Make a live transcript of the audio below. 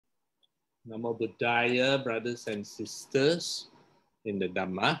Namo Buddhaya, brothers and sisters in the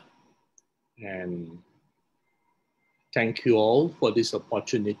Dhamma, and thank you all for this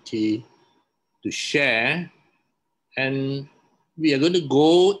opportunity to share. And we are going to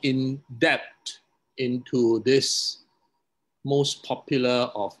go in depth into this most popular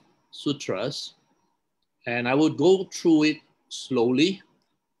of sutras, and I will go through it slowly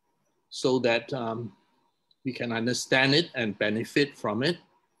so that we can understand it and benefit from it.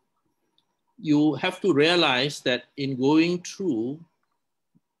 You have to realize that in going through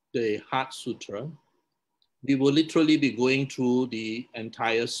the Heart Sutra, we will literally be going through the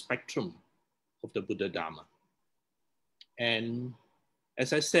entire spectrum of the Buddha Dharma. And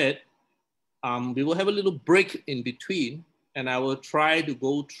as I said, we will have a little break in between, and I will try to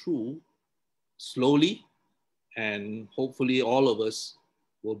go through slowly, and hopefully all of us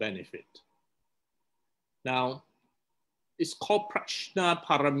will benefit. Now, it's called Prajna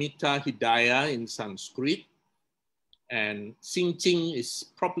Paramita Hidaya in Sanskrit, and Xing Jing is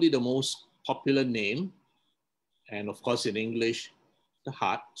probably the most popular name, and of course in English, the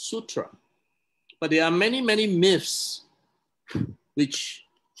Heart Sutra. But there are many, many myths which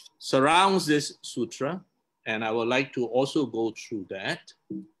surrounds this sutra, and I would like to also go through that.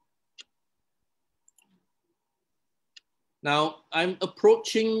 Now, I'm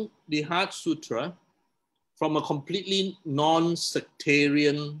approaching the Heart Sutra from a completely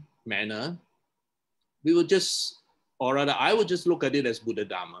non-sectarian manner. We will just, or rather, I would just look at it as Buddha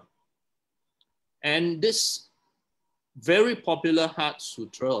Dharma. And this very popular Heart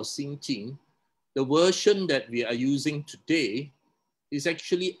Sutra, or Xing Jing, the version that we are using today is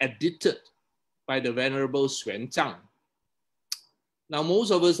actually edited by the Venerable Xuanzang. Now, most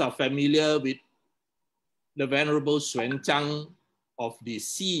of us are familiar with the Venerable Xuanzang of the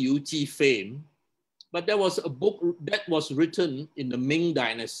CUG fame, but there was a book that was written in the Ming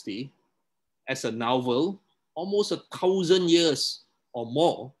Dynasty as a novel, almost 1,000 years or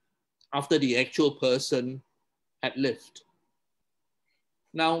more after the actual person had lived.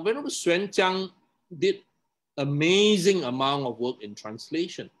 Now, Venerable Xuanzang did amazing amount of work in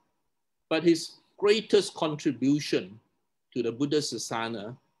translation, but his greatest contribution to the Buddha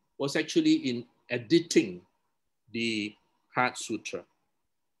Sasana was actually in editing the Heart Sutra.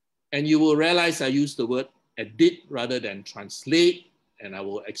 And you will realize I use the word edit rather than translate, and I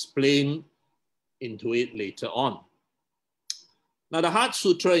will explain into it later on. Now, the Heart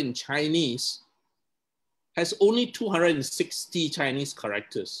Sutra in Chinese has only 260 Chinese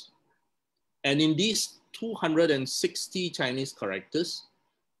characters. And in these 260 Chinese characters,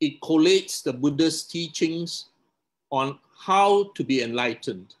 it collates the Buddha's teachings on how to be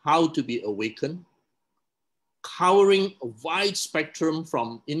enlightened, how to be awakened, covering a wide spectrum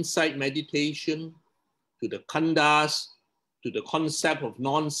from insight meditation to the khandhas, to the concept of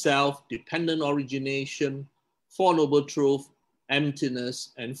non-self, dependent origination, Four Noble Truths,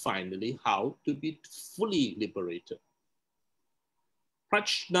 emptiness, and finally, how to be fully liberated.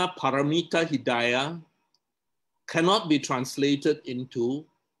 Prajna Paramita Hidaya cannot be translated into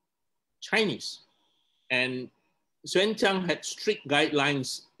Chinese. And Xuanzang had strict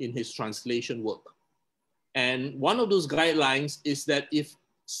guidelines in his translation work. And one of those guidelines is that if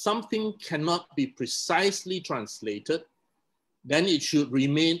something cannot be precisely translated, then it should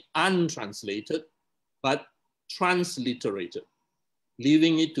remain untranslated, but transliterated,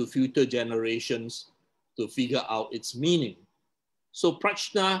 leaving it to future generations to figure out its meaning. So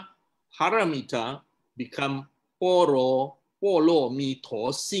Prajna Paramita become Poro Mi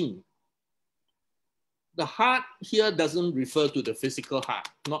To Sing. The heart here doesn't refer to the physical heart,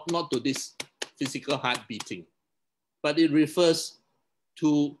 not to this physical heart beating, but it refers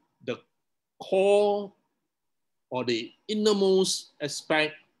to the core or the innermost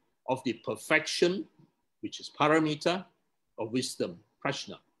aspect of the perfection, which is paramita, of wisdom,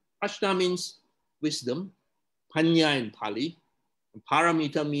 prajna. Prajna means wisdom, panya in Pali, and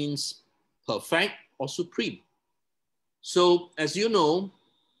paramita means perfect or supreme. So as you know,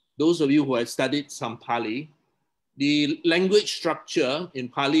 those of you who have studied some Pali, the language structure in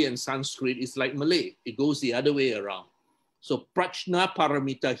Pali and Sanskrit is like Malay. It goes the other way around. So Prajna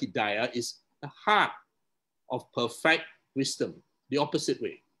Paramita Hidaya is the heart of perfect wisdom, the opposite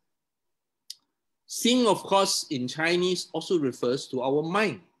way. Sing, of course, in Chinese also refers to our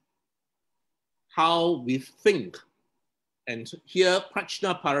mind, how we think. And here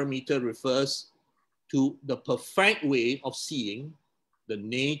Prajna Paramita refers to the perfect way of seeing the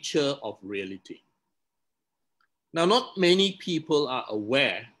nature of reality. Now, not many people are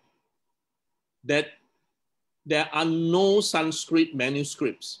aware that there are no Sanskrit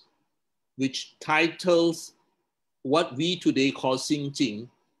manuscripts which titles what we today call Xing Jing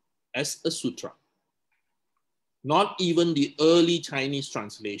as a sutra. Not even the early Chinese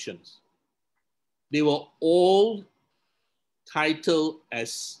translations. They were all titled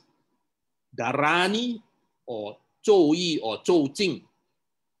as Dharani or Zhou Yi or Zhou Jing.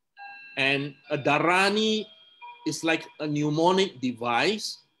 And a Dharani is like a mnemonic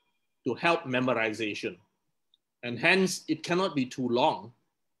device to help memorization. And hence, it cannot be too long.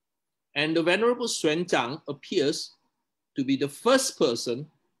 And the Venerable Xuanzang appears to be the first person,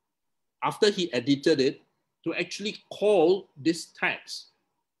 after he edited it, to actually call this text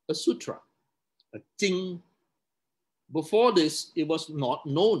a sutra, a jing. Before this, it was not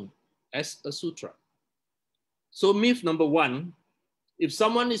known as a sutra. So myth number one, if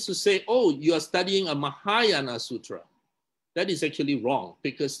someone is to say, oh, you are studying a Mahayana sutra, that is actually wrong,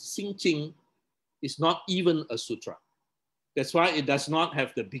 because Xing Jing is not even a sutra. That's why it does not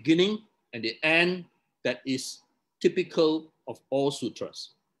have the beginning and the end that is typical of all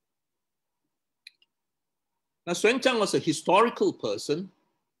sutras. Now, Xuanzang was a historical person.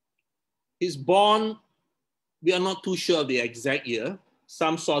 He's born, we are not too sure of the exact year.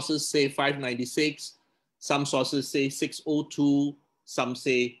 Some sources say 596, some sources say 602, some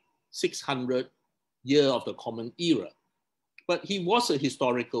say 600, year of the Common Era. But he was a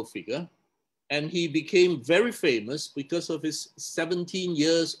historical figure, and he became very famous because of his 17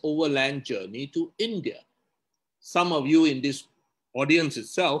 years overland journey to India. Some of you in this audience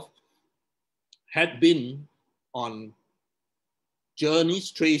itself had been on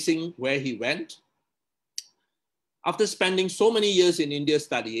journeys tracing where he went. After spending so many years in India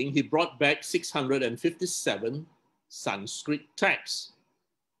studying, he brought back 657 Sanskrit texts.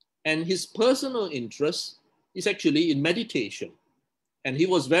 And his personal interest is actually in meditation. And he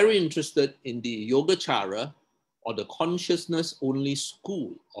was very interested in the Yogacara, or the consciousness-only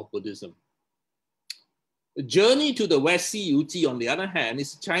school of Buddhism. The Journey to the West Sea Yu Ji, on the other hand,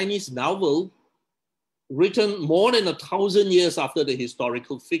 is a Chinese novel written more than 1,000 years after the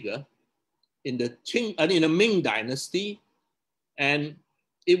historical figure in the Ming Dynasty. And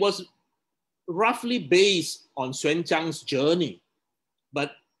it was roughly based on Xuanzang's journey,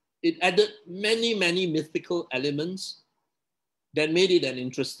 but it added many, many mythical elements that made it an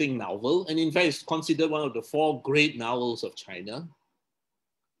interesting novel. And in fact, it's considered one of the 4 great novels of China.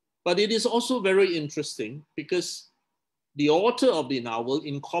 But it is also very interesting because the author of the novel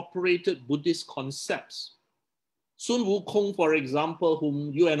incorporated Buddhist concepts. Sun Wukong, for example,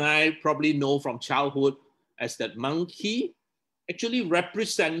 whom you and I probably know from childhood as that monkey, actually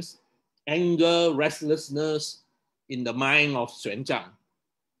represents anger, restlessness in the mind of Xuanzang.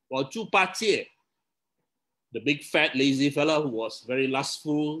 While Zhu Bajie, the big fat lazy fellow who was very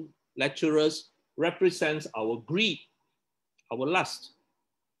lustful, lecherous, represents our greed, our lust.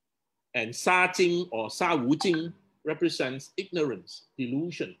 And Sa Jing or Sa Wu Jing represents ignorance,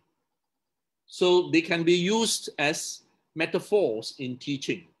 delusion. So they can be used as metaphors in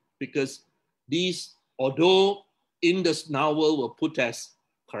teaching, because these, although in this novel were put as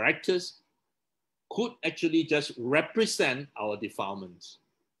characters, could actually just represent our defilements.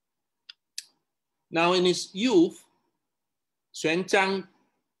 Now, in his youth, Xuanzang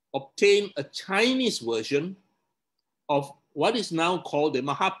obtained a Chinese version of what is now called the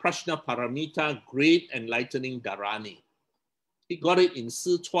Mahaprajna Paramita Great Enlightening Dharani. He got it in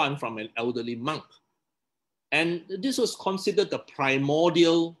Sichuan from an elderly monk. And this was considered the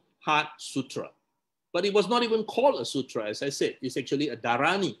primordial heart sutra. But it was not even called a sutra, as I said. It's actually a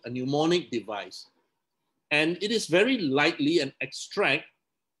dharani, a mnemonic device. And it is very likely an extract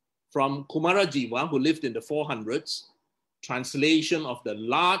from Kumarajiva, who lived in the 400s, translation of the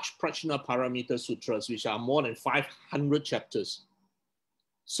large Prajna Paramita Sutras, which are more than 500 chapters.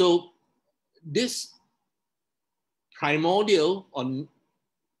 So this primordial,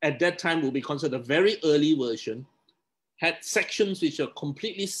 at that time will be considered a very early version, had sections which are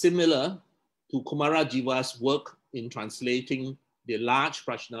completely similar to Kumarajiva's work in translating the large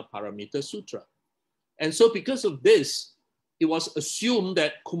Prajna Paramita Sutra. And so because of this, it was assumed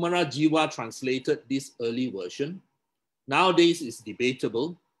that Kumarajiva translated this early version. Nowadays, it's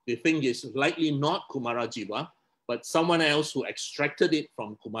debatable. They think it's likely not Kumarajiva, but someone else who extracted it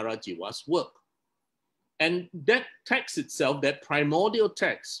from Kumarajiva's work. And that text itself, that primordial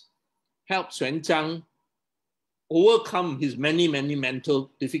text, helped Xuanzang overcome his many, many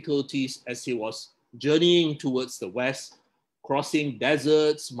mental difficulties as he was journeying towards the west, crossing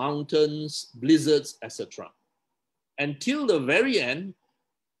deserts, mountains, blizzards, etc. Until the very end,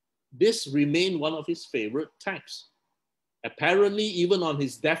 this remained one of his favorite texts. Apparently, even on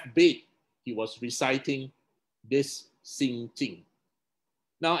his deathbed, he was reciting this Xing Jing.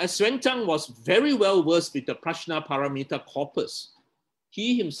 Now, as Xuanzang was very well versed with the Prajna Paramita corpus,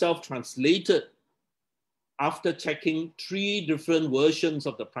 he himself translated, after checking 3 different versions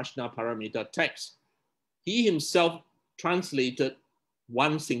of the Prajnaparamita text, he himself translated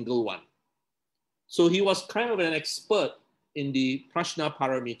one single one. So he was kind of an expert in the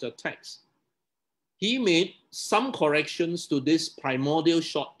Prajnaparamita text. He made some corrections to this primordial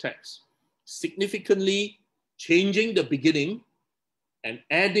short text, significantly changing the beginning and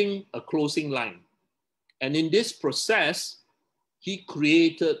adding a closing line. And in this process, he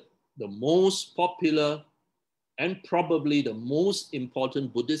created the most popular and probably the most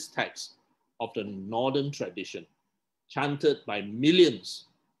important Buddhist text of the Northern tradition, chanted by millions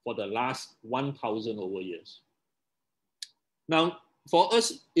for the last 1,000 over years. Now, for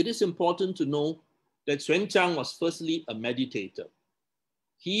us, it is important to know that Xuanzang was firstly a meditator.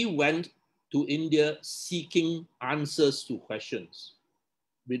 He went to India seeking answers to questions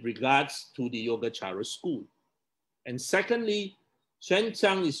with regards to the Yogacara school. And secondly,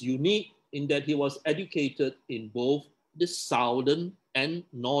 Xuanzang is unique in that he was educated in both the Southern and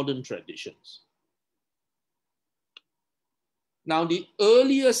Northern traditions. Now, the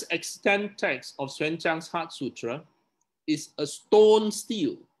earliest extant text of Xuanzang's Heart Sutra is a stone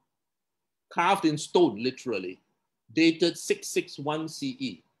stele, carved in stone, literally, dated 661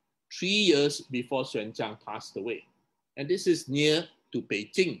 CE, 3 years before Xuanzang passed away. And this is near to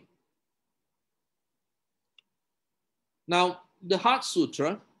Beijing. Now, the Heart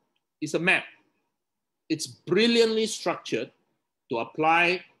Sutra is a map. It's brilliantly structured to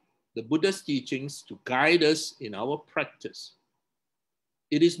apply the Buddha's teachings to guide us in our practice.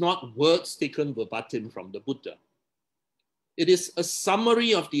 It is not words taken verbatim from the Buddha. It is a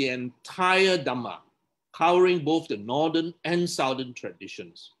summary of the entire Dhamma, covering both the Northern and Southern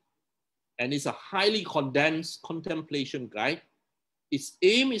traditions. And it's a highly condensed contemplation guide. Its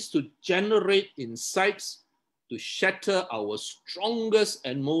aim is to generate insights to shatter our strongest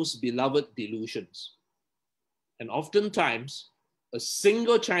and most beloved delusions. And oftentimes, a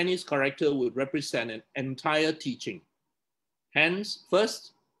single Chinese character would represent an entire teaching. Hence,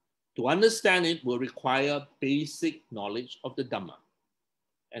 first, to understand it will require basic knowledge of the Dhamma.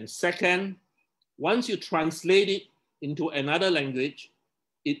 And second, once you translate it into another language,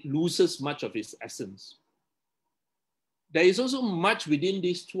 it loses much of its essence. There is also much within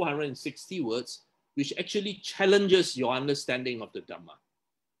these 260 words which actually challenges your understanding of the Dhamma.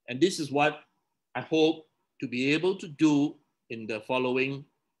 And this is what I hope to be able to do in the following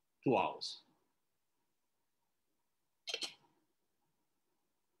 2 hours.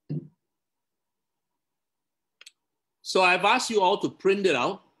 So I've asked you all to print it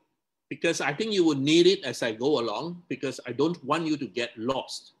out because I think you will need it as I go along, because I don't want you to get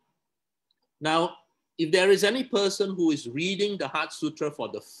lost. Now, if there is any person who is reading the Heart Sutra for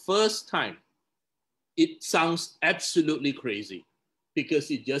the first time, it sounds absolutely crazy because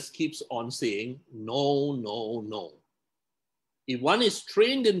it just keeps on saying, no, no, no. If one is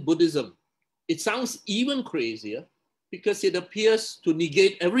trained in Buddhism, it sounds even crazier because it appears to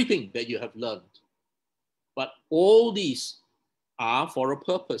negate everything that you have learned. But all these are for a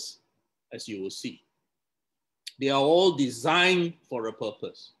purpose, as you will see. They are all designed for a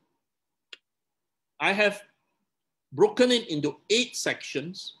purpose. I have broken it into 8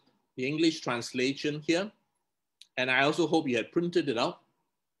 sections, the English translation here, and I also hope you had printed it out,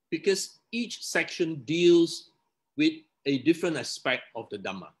 because each section deals with a different aspect of the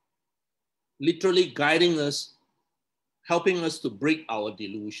Dhamma, literally guiding us, helping us to break our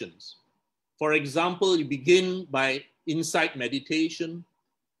delusions. For example, you begin by insight meditation,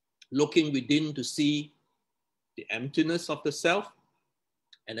 looking within to see the emptiness of the self,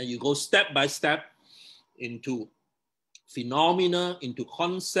 and then you go step by step into phenomena, into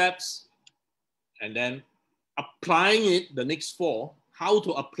concepts, and then applying it, the next 4, how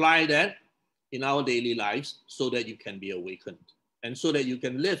to apply that in our daily lives so that you can be awakened and so that you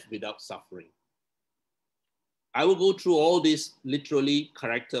can live without suffering. I will go through all this literally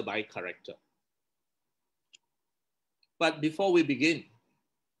character by character. But before we begin,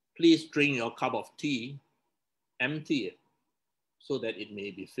 please drink your cup of tea, empty it so that it may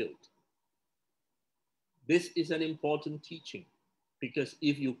be filled. This is an important teaching because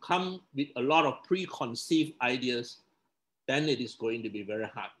if you come with a lot of preconceived ideas, then it is going to be very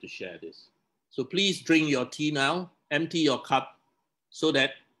hard to share this. So please drink your tea now, empty your cup so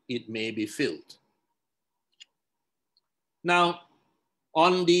that it may be filled. Now,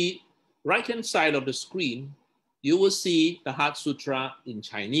 on the right-hand side of the screen, you will see the Heart Sutra in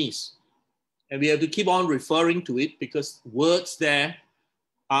Chinese. And we have to keep on referring to it because words there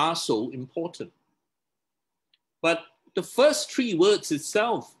are so important. But the first 3 words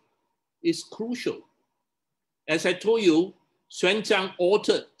itself is crucial. As I told you, Xuanzang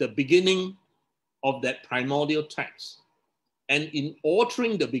altered the beginning of that primordial text. And in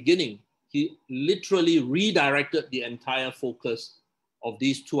altering the beginning, he literally redirected the entire focus of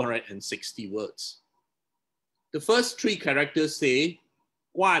these 260 words. The first three characters say,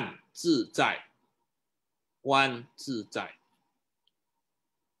 观自在, 观自在.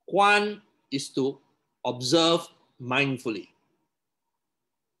 观 is to observe mindfully.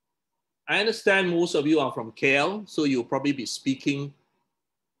 I understand most of you are from KL, so you'll probably be speaking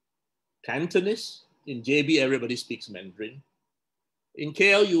Cantonese. In JB, everybody speaks Mandarin. In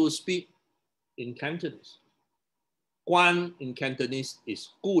KL, you will speak in Cantonese. Quan in Cantonese is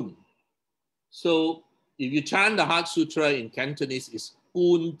kun. So if you chant the Heart Sutra in Cantonese, it's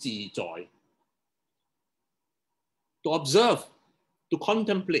kun ji joy. To observe, to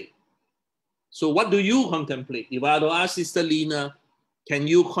contemplate. So what do you contemplate? If I were to ask Sister Lena, can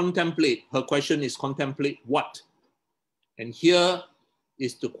you contemplate? Her question is contemplate what? And here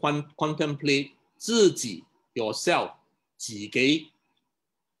is to contemplate 自己, yourself, 自己.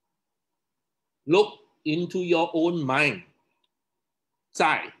 Look into your own mind.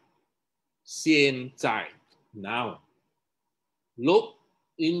 在, 现在, now. Look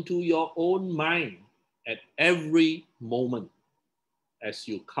into your own mind at every moment as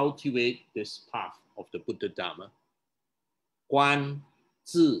you cultivate this path of the Buddha Dharma. 观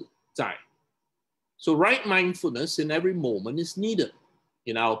自在. So right mindfulness in every moment is needed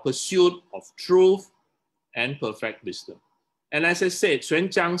in our pursuit of truth and perfect wisdom. And as I said,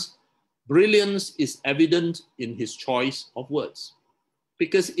 Xuanzang's brilliance is evident in his choice of words.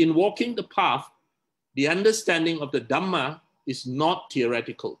 Because in walking the path, the understanding of the Dhamma is not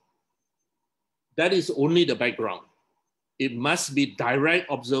theoretical. That is only the background. It must be direct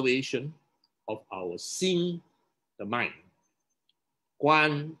observation of our seeing, the mind.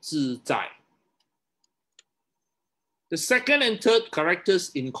 观自在. The second and third characters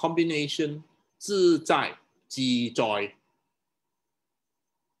in combination, 自在, 自在,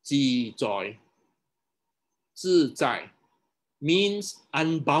 自在, 自在 means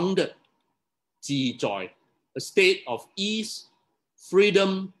unbounded, 自在, a state of ease,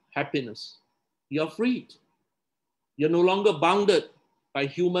 freedom, happiness. You're freed. You're no longer bounded by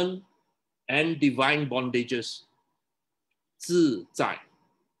human and divine bondages. 自在.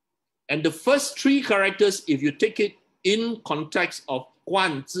 And the first three characters, if you take it in context of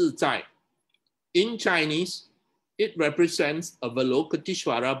观自在, in Chinese, it represents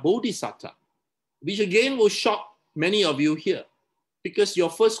Avalokiteshvara Bodhisattva, which again will shock many of you here, because your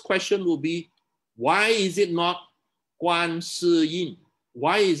first question will be, why is it not 观世音?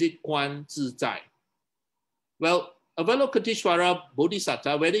 Why is it 观自在? Well, Avalokiteshvara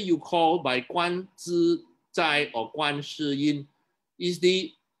Bodhisattva, whether you call by 观自在 or 观世音, is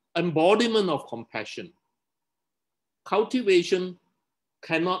the embodiment of compassion. Cultivation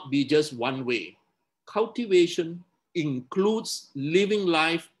cannot be just one way. Cultivation includes living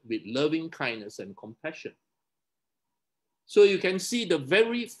life with loving kindness and compassion. So you can see the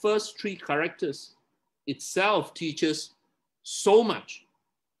very first three characters itself teaches so much.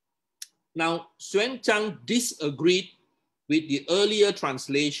 Now, Xuanzang disagreed with the earlier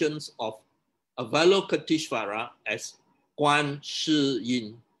translations of Avalokiteshvara as 观世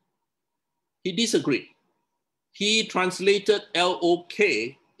音. He disagreed. He translated LOK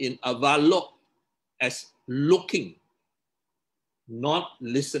in Avalok as looking, not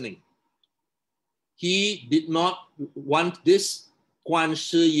listening. He did not want this 观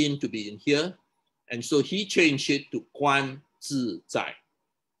世音 to be in here, and so he changed it to 观自在.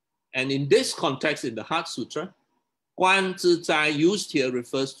 And in this context, in the Heart Sutra, 观自在 used here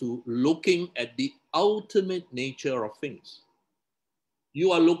refers to looking at the ultimate nature of things.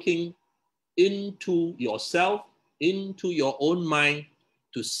 You are looking into yourself, into your own mind,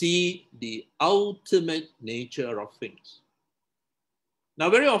 to see the ultimate nature of things. Now,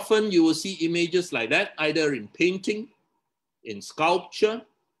 very often you will see images like that, either in painting, in sculpture.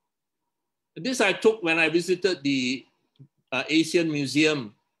 This I took when I visited the Asian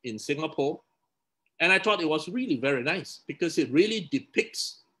Museum in Singapore. And I thought it was really very nice because it really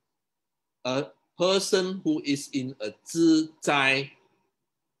depicts a person who is in a 自在,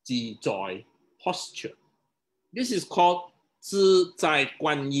 自在 posture. This is called 自在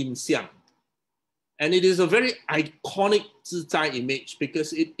观音像. And it is a very iconic 自在 image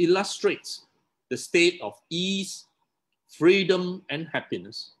because it illustrates the state of ease, freedom, and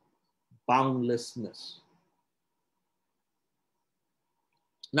happiness, boundlessness.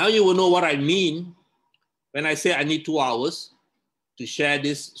 Now you will know what I mean when I say I need 2 hours to share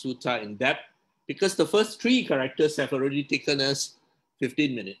this sutta in depth, because the first 3 characters have already taken us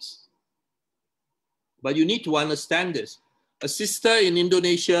 15 minutes. But you need to understand this. A sister in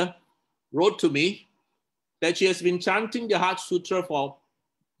Indonesia wrote to me that she has been chanting the Heart Sutra for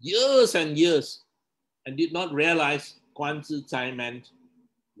years and years and did not realize Guan Zi Zai meant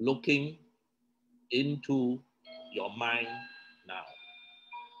looking into your mind now.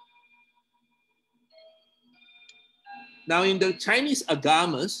 Now, in the Chinese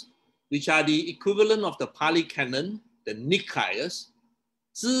agamas, which are the equivalent of the Pali Canon, the Nikayas,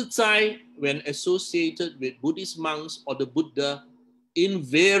 Zi Zai, when associated with Buddhist monks or the Buddha,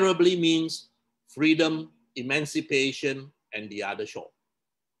 invariably means freedom, emancipation, and the other shore.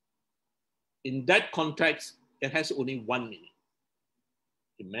 In that context, it has only one meaning: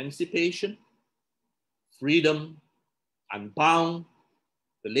 emancipation, freedom, unbound.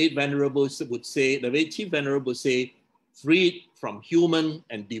 The late Venerable would say, the late Chief Venerable would say, freed from human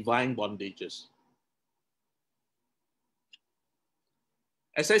and divine bondages.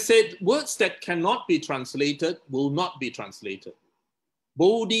 As I said, words that cannot be translated will not be translated.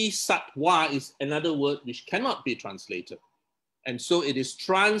 Bodhisattva is another word which cannot be translated. And so it is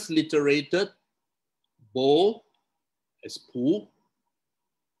transliterated Bo as Pu,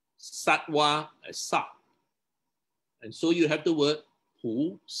 Sattva as Sa. And so you have the word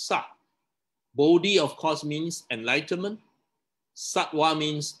Pu Sa. Bodhi, of course, means enlightenment. Sattva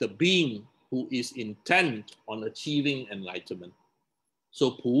means the being who is intent on achieving enlightenment.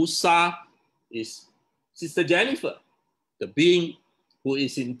 So Pu Sa is Sister Jennifer, the being who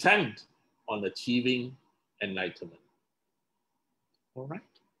is intent on achieving enlightenment. All right.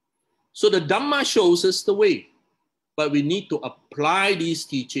 So the Dhamma shows us the way, but we need to apply these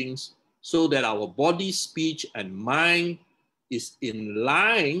teachings so that our body, speech, and mind is in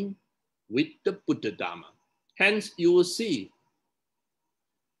line with the Buddha Dhamma. Hence, you will see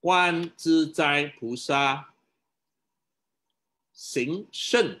Guan Zi Zai Pusa Xing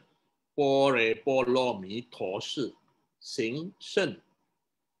Shen Bo Re Bo Lo Mi To Shi. Xing Shen.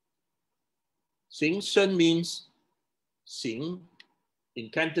 Xing Shen means Xing in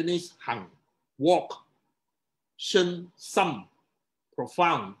Cantonese, Hang, walk. Shen, some,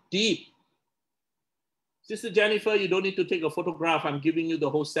 profound, deep. Sister Jennifer, you don't need to take a photograph. I'm giving you the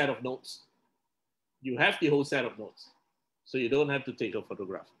whole set of notes. You have the whole set of notes, so you don't have to take a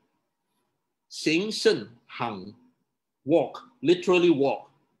photograph. Xing Shen Hang, walk, literally walk.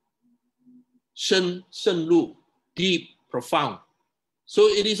 Shen Shen Lu, deep, profound. So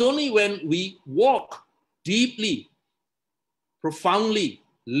it is only when we walk deeply, profoundly,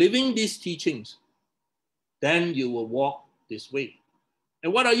 living these teachings, then you will walk this way.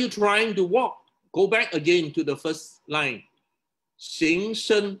 And what are you trying to walk? Go back again to the first line. Xing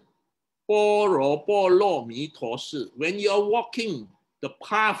Shen Bo Ro Bo Lo Mi To Shi. When you are walking the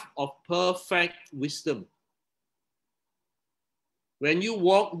path of perfect wisdom, when you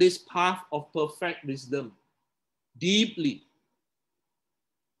walk this path of perfect wisdom deeply,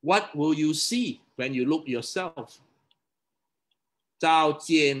 what will you see when you look yourself? Zhao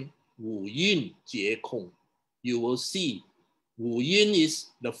Jian Wu Yin Jie Kong. You will see Wu Yin is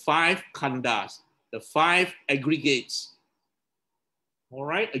the 5 khandas, the 5 aggregates. All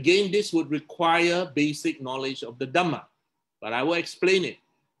right, again, this would require basic knowledge of the Dhamma, but I will explain it.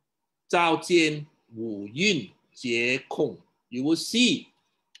 Zhao Jian Wu Yin Jie Kong. You will see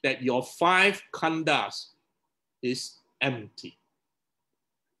that your 5 khandas is empty.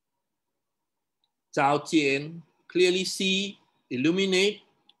 Zhao Jian, clearly see, illuminate.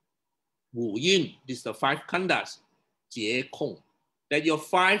 Wu Yin, this is the 5 khandas. Jie Kong, that your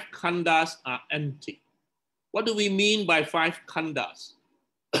 5 khandas are empty. What do we mean by 5 khandas?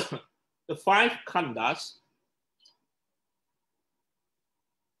 The 5 khandas,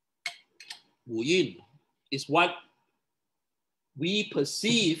 Wu Yin, is what we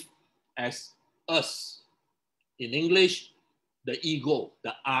perceive as us. In English, the ego,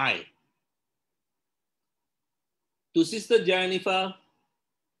 the I. To Sister Jennifer,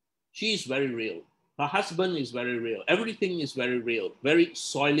 she is very real. Her husband is very real. Everything is very real, very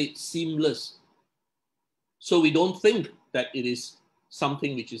solid, seamless. So we don't think that it is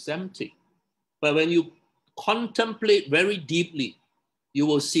something which is empty. But when you contemplate very deeply, you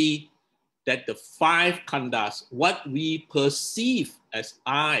will see that the 5 khandas, what we perceive as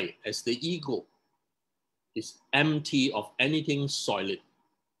I, as the ego, is empty of anything solid.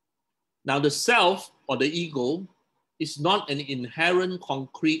 Now the self or the ego is not an inherent,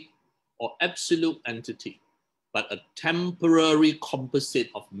 concrete, or absolute entity, but a temporary composite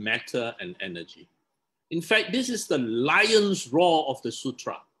of matter and energy. In fact, this is the lion's roar of the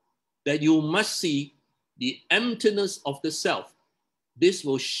sutra, that you must see the emptiness of the self. This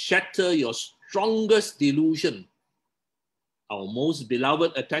will shatter your strongest delusion Our most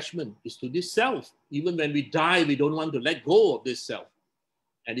beloved attachment is to this self. Even when we die, we don't want to let go of this self.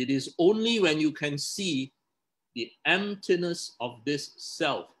 And it is only when you can see the emptiness of this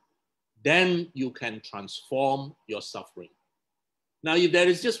self, then you can transform your suffering. Now, if there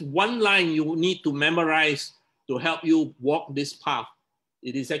is just one line you need to memorize to help you walk this path,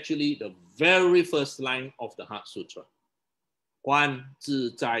 it is actually the very first line of the Heart Sutra. 观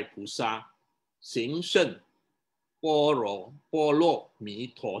自在菩萨行胜般若波罗蜜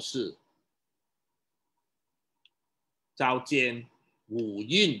多时，照见五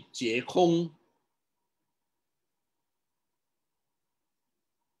蕴皆空。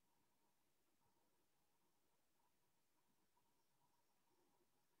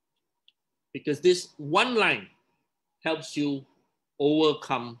 Because this one line helps you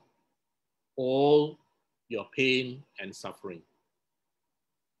overcome all your pain and suffering.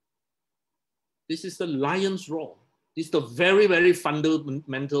 This is the lion's roar. This is the very, very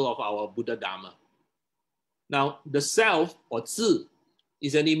fundamental of our Buddha Dharma. Now, the self or zi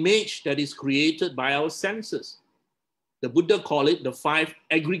is an image that is created by our senses. The Buddha called it the 5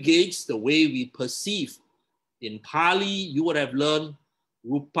 aggregates, the way we perceive. In Pali, you would have learned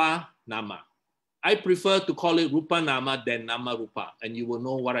Rupa Nama. I prefer to call it Rupa Nama than Nama Rupa, and you will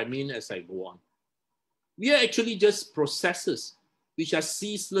know what I mean as I go on. We are actually just processes which are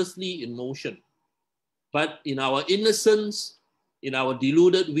ceaselessly in motion. But in our innocence, in our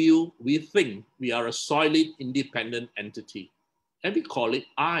deluded view, we think we are a solid, independent entity, and we call it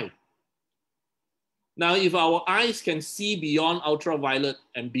I. Now, if our eyes can see beyond ultraviolet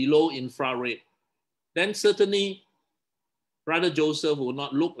and below infrared, then certainly Brother Joseph will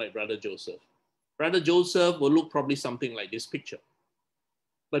not look like Brother Joseph. Brother Joseph will look probably something like this picture.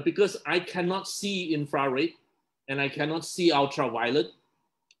 But because I cannot see infrared and I cannot see ultraviolet,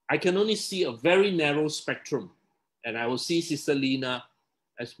 I can only see a very narrow spectrum. And I will see Sister Lena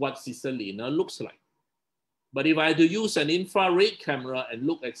as what Sister Lena looks like. But if I had to use an infrared camera and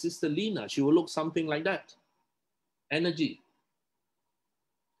look at Sister Lena, she will look something like that. Energy.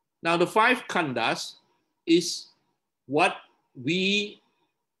 Now the 5 khandhas is what we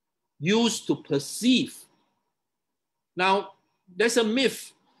use to perceive. Now, there's a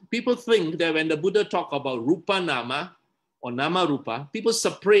myth. People think that when the Buddha talk about Rupa Nama or Nama Rupa, people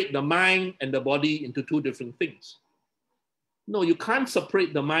separate the mind and the body into 2 different things. No, you can't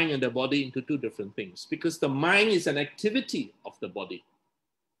separate the mind and the body into 2 different things because the mind is an activity of the body.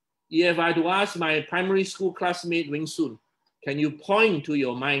 If I had to ask my primary school classmate, Wing Sun, can you point to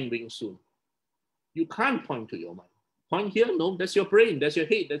your mind, Wing Sun? You can't point to your mind. Point here? No, that's your brain, that's your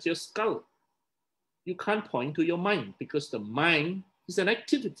head, that's your skull. You can't point to your mind because the mind is an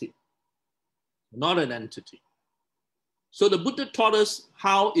activity, not an entity. So the Buddha taught us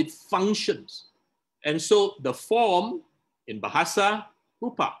how it functions. And so the form in Bahasa,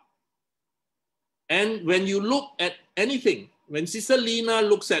 Rupa. And when you look at anything, when Sister Lena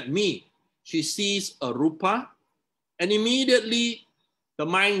looks at me, she sees a Rupa, and immediately the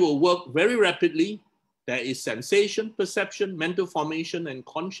mind will work very rapidly. There is sensation, perception, mental formation, and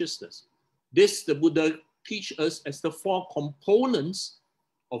consciousness. This the Buddha teaches us as the 4 components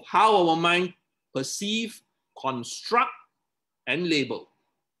of how our mind perceive, construct, and label,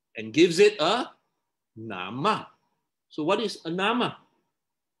 and gives it a nama. So what is a nama?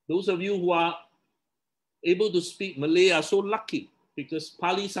 Those of you who are able to speak Malay are so lucky because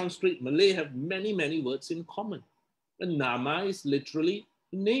Pali, Sanskrit, Malay have many, many words in common. A nama is literally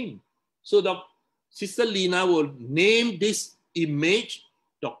a name. So the Sister Lena will name this image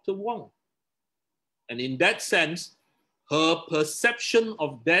Dr. Wong. And in that sense, her perception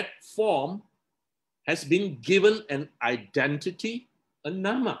of that form has been given an identity, a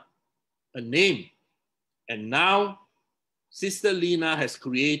nama, a name. And now Sister Lena has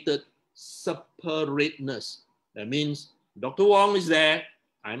created separateness. That means Dr. Wong is there,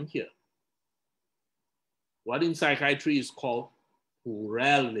 I'm here. What in psychiatry is called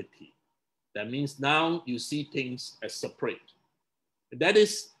plurality. That means now you see things as separate. That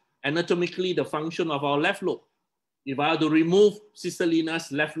is anatomically the function of our left lobe. If I were to remove Sister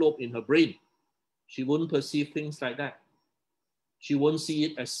Lena's left lobe in her brain, she wouldn't perceive things like that. She won't see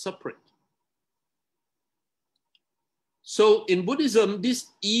it as separate. So in Buddhism, this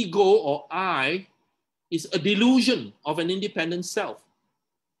ego or I is a delusion of an independent self.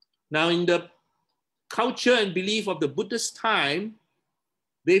 Now in the culture and belief of the Buddhist time,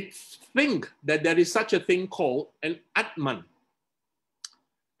 they think that there is such a thing called an Atman.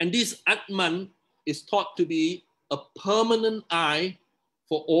 And this Atman is thought to be a permanent I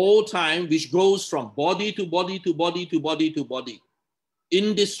for all time, which goes from body to body to body to body to body,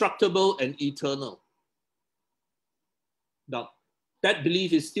 indestructible and eternal. Now, That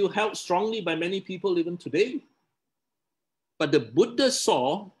belief is still held strongly by many people even today. But the Buddha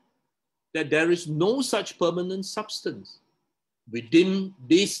saw that there is no such permanent substance within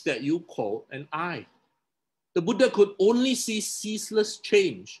this that you call an I. The Buddha could only see ceaseless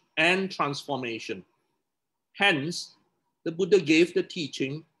change and transformation. Hence, the Buddha gave the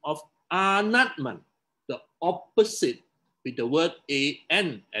teaching of Anatman, the opposite with the word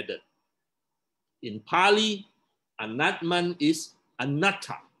an added. In Pali, Anatman is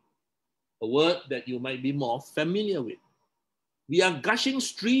anatta, a word that you might be more familiar with. We are gushing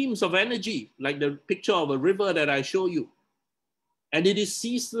streams of energy, like the picture of a river that I show you, and it is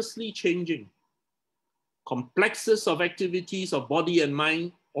ceaselessly changing. Complexes of activities of body and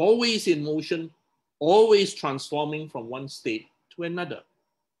mind, always in motion, always transforming from one state to another.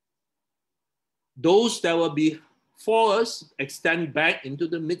 Those that were before us extend back into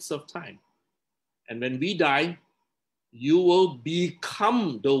the midst of time. And when we die, you will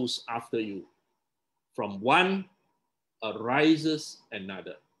become those after you. From one arises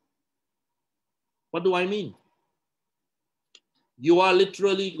another. What do I mean? You are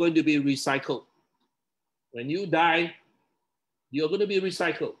literally going to be recycled. When you die, you're going to be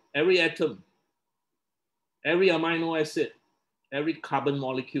recycled. Every atom, every amino acid, every carbon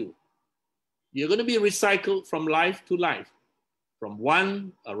molecule. You're going to be recycled from life to life. From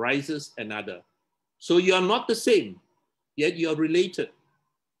one arises another. So you are not the same, yet you are related,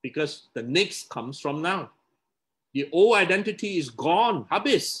 because the next comes from now. The old identity is gone,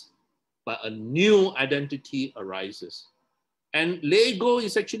 habis, but a new identity arises. And Lego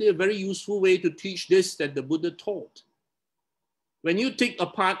is actually a very useful way to teach this that the Buddha taught. When you take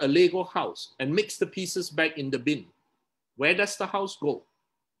apart a Lego house and mix the pieces back in the bin, where does the house go?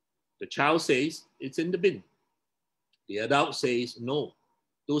 The child says, it's in the bin. The adult says, no,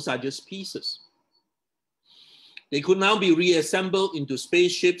 those are just pieces. They could now be reassembled into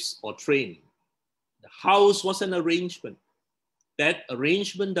spaceships or train. The house was an arrangement. That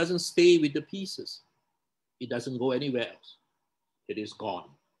arrangement doesn't stay with the pieces. It doesn't go anywhere else. It is gone.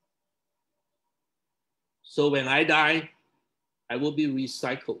 So when I die, I will be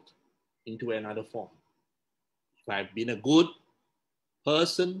recycled into another form. If I've been a good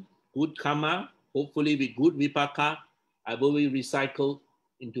person, good karma, hopefully with good vipaka, I will be recycled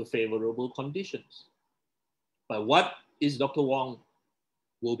into favorable conditions. But what is Dr. Wong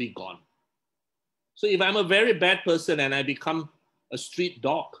will be gone. So if I'm a very bad person and I become a street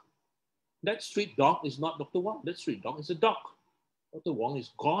dog, that street dog is not Dr. Wong. That street dog is a dog. Dr. Wong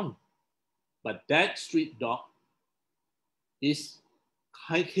is gone. But that street dog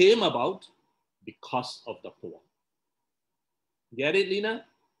came about because of Dr. Wong. Get it, Lina?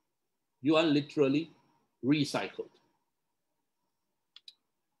 You are literally recycled.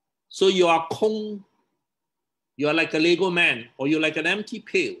 So you are Kong. You are like a Lego man, or you're like an empty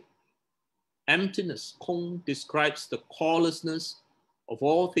pail. Emptiness, Kong, describes the corelessness of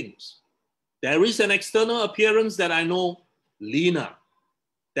all things. There is an external appearance that I know, Lina,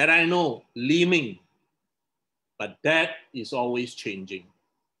 that I know, Li Ming, but that is always changing.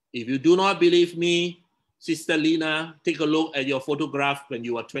 If you do not believe me, Sister Lina, take a look at your photograph when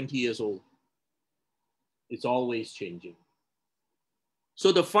you are 20 years old. It's always changing.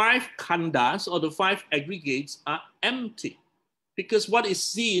 So the 5 khandas, or the 5 aggregates, are empty, because what is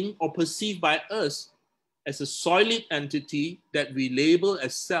seen or perceived by us as a solid entity that we label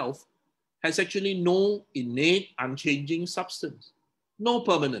as self has actually no innate, unchanging substance, no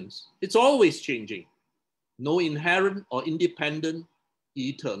permanence. It's always changing. No inherent or independent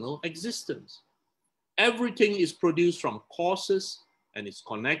eternal existence. Everything is produced from causes and is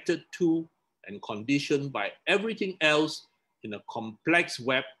connected to and conditioned by everything else in a complex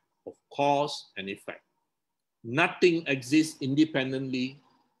web of cause and effect. Nothing exists independently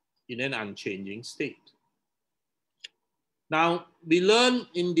in an unchanging state. Now, we learn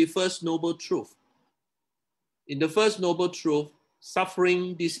in the first noble truth. In the first noble truth,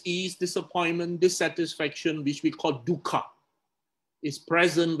 suffering, dis-ease, disappointment, dissatisfaction, which we call dukkha, is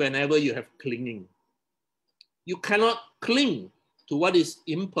present whenever you have clinging. You cannot cling to what is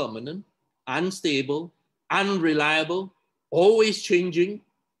impermanent, unstable, unreliable, always changing,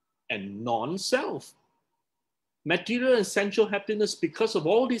 and non-self. Material and sensual happiness, because of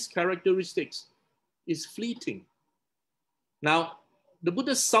all these characteristics, is fleeting. Now, the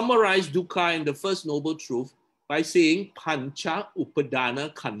Buddha summarized dukkha in the first noble truth by saying pancha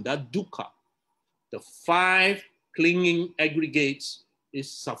upadana khanda dukkha. The 5 clinging aggregates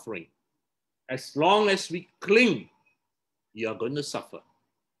is suffering. As long as we cling, you are going to suffer.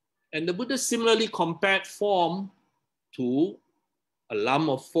 And the Buddha similarly compared form to a lump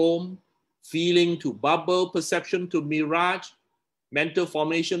of foam, feeling to bubble, perception to mirage. mental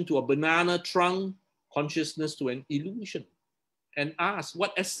formation to a banana trunk, consciousness to an illusion, and ask,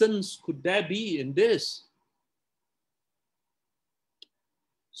 what essence could there be in this?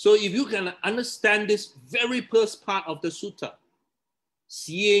 So if you can understand this very first part of the sutta,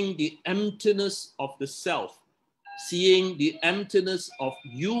 seeing the emptiness of the self, seeing the emptiness of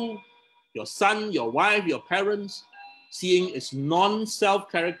you, your son, your wife, your parents, seeing its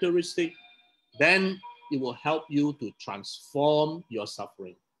non-self characteristic, then it will help you to transform your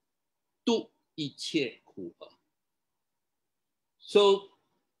suffering. 度一切苦厄. So,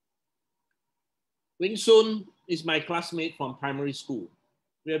 Wing Sun is my classmate from primary school.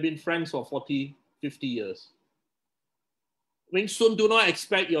 We have been friends for 40, 50 years. Wing Sun, do not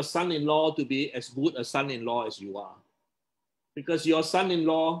expect your son-in-law to be as good a son-in-law as you are, because your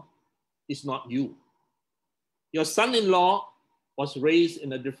son-in-law is not you. Your son-in-law was raised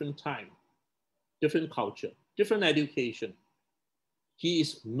in a different time, different culture, different education. He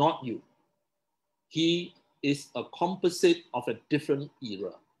is not you. He is a composite of a different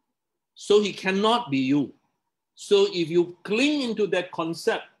era. So he cannot be you. So if you cling into that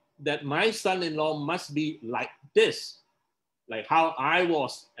concept that my son-in-law must be like this, like how I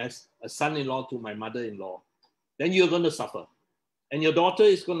was as a son-in-law to my mother-in-law, then you're going to suffer. And your daughter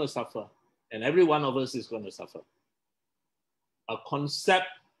is going to suffer. And every one of us is going to suffer. A concept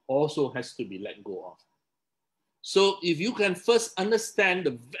also has to be let go of. So if you can first understand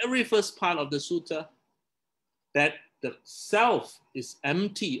the very first part of the sutta, that the self is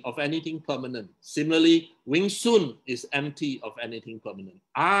empty of anything permanent. Similarly, Wing Sun is empty of anything permanent.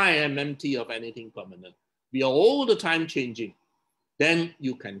 I am empty of anything permanent. We are all the time changing. Then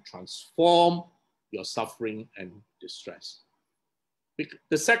you can transform your suffering and distress.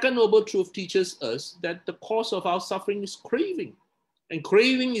 The second noble truth teaches us that the cause of our suffering is craving. And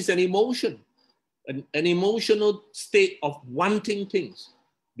craving is an emotion, an emotional state of wanting things,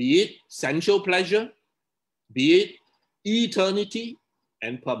 be it sensual pleasure, be it eternity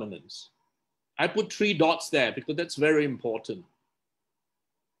and permanence. I put 3 dots there because that's very important.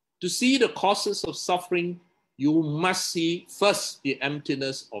 To see the causes of suffering, you must see first the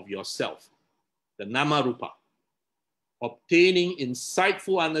emptiness of yourself, the nama rupa. Obtaining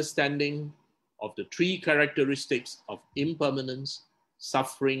insightful understanding of the 3 characteristics of impermanence,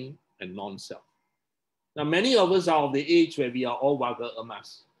 suffering, and non-self. Now, many of us are of the age where we are all vaga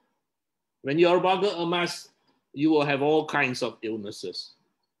emas. When you are vaga emas, you will have all kinds of illnesses.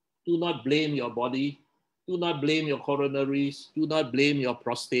 Do not blame your body. Do not blame your coronaries. Do not blame your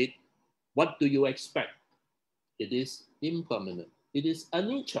prostate. What do you expect? It is impermanent. It is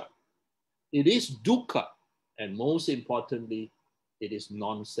anicca. It is dukkha. And most importantly, it is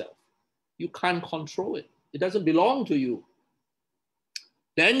non-self. You can't control it. It doesn't belong to you.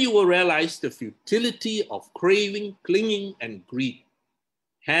 Then you will realize the futility of craving, clinging, and greed.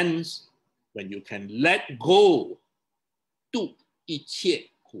 Hence, when you can let go, 度一切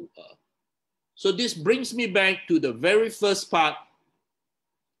苦厄. So this brings me back to the very first part,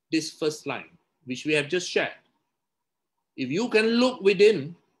 this first line, which we have just shared. If you can look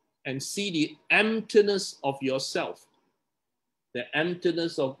within and see the emptiness of yourself, the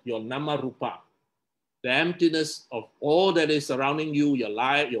emptiness of your nama rupa, the emptiness of all that is surrounding you, your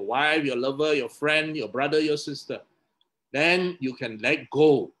life, your wife, your lover, your friend, your brother, your sister, then you can let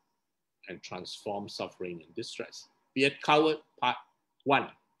go and transform suffering and distress. We had covered part 1.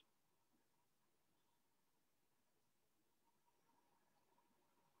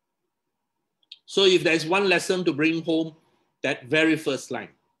 So if there's one lesson to bring home, that very first line,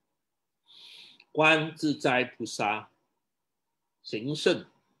 观自在菩萨行胜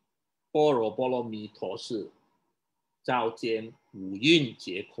般若波罗蜜多时，照见五蕴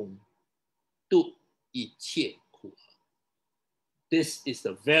皆空，度一切苦厄. This is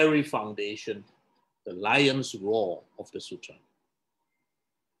the very foundation, the lion's roar of the sutra.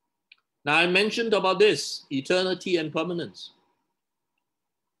 Now I mentioned about this, eternity and permanence.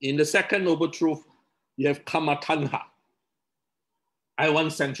 In the second noble truth, you have kama tanha. I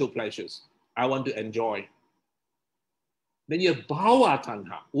want sensual pleasures. I want to enjoy. Then you have bhava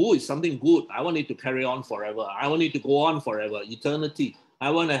tanha. Oh, it's something good. I want it to carry on forever. I want it to go on forever. Eternity.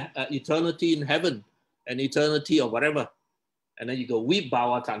 I want eternity in heaven and eternity or whatever. And then you go,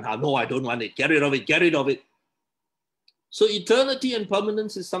 vibhava tanha. No, I don't want it. Get rid of it. Get rid of it. So eternity and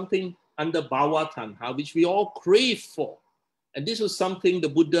permanence is something under bhava tanha, which we all crave for. And this was something the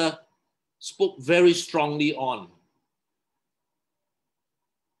Buddha spoke very strongly on.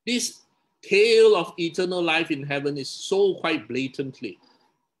 This tale of eternal life in heaven is so quite blatantly.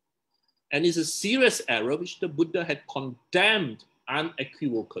 And it's a serious error which the Buddha had condemned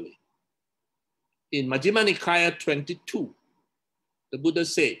unequivocally. In Majjhima Nikaya 22, the Buddha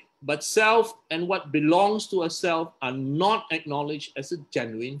said, but self and what belongs to a self are not acknowledged as a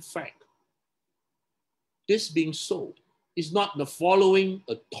genuine fact. This being so, is not the following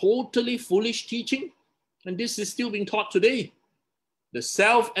a totally foolish teaching? And this is still being taught today. The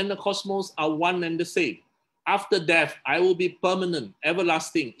self and the cosmos are one and the same. After death, I will be permanent,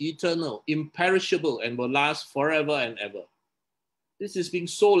 everlasting, eternal, imperishable, and will last forever and ever. This is being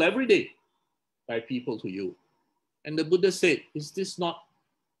sold every day by people to you. And the Buddha said, is this not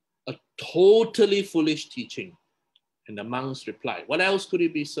a totally foolish teaching? And the monks replied, what else could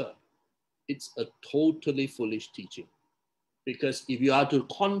it be, sir? It's a totally foolish teaching. Because if you are to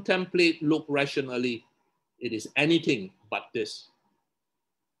contemplate, look rationally, it is anything but this.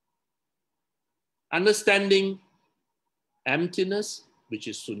 Understanding emptiness, which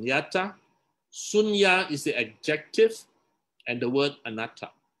is sunyata. Sunya is the adjective and the word anatta.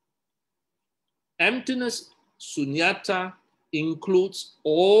 Emptiness, sunyata, includes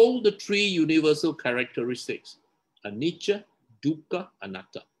all the three universal characteristics: anicca, dukkha,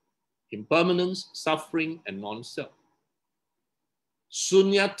 anatta, impermanence, suffering, and non-self.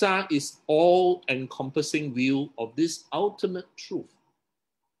 Sunyata is all-encompassing view of this ultimate truth.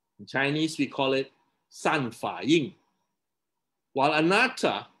 In Chinese, we call it san fa yin. While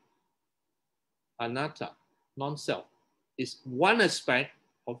anatta, non-self, is one aspect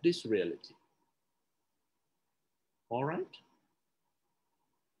of this reality. All right?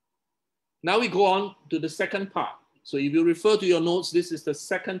 Now we go on to the second part. So if you refer to your notes, this is the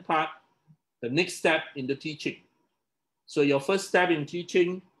second part, the next step in the teaching. So your first step in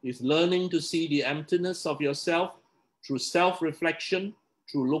teaching is learning to see the emptiness of yourself through self-reflection,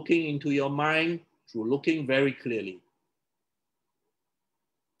 through looking into your mind, through looking very clearly,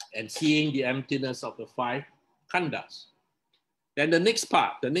 and seeing the emptiness of the five khandhas. Then the next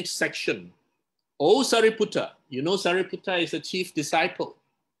part, the next section, O Sariputta, you know Sariputta is the chief disciple.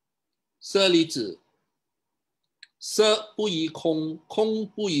 舍利子，色不异空，空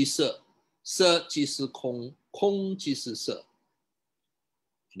不异色，色即是空，空即是色。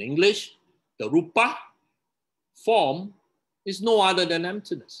In English, the rupa, form, is no other than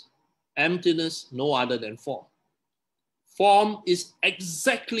emptiness. Emptiness, no other than form. Form is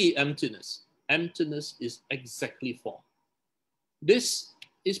exactly emptiness. Emptiness is exactly form. This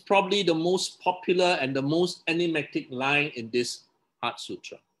is probably the most popular and the most enigmatic line in this Heart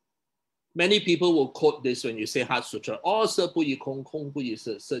Sutra. Many people will quote this when you say Heart Sutra. Oh, 色不异空，空不异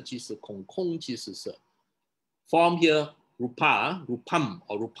色，色即是空，空即是色. Form here, rupa, rupam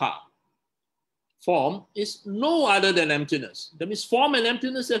or rupa. Form is no other than emptiness. That means form and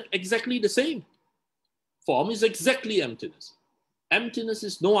emptiness are exactly the same. Form is exactly emptiness. Emptiness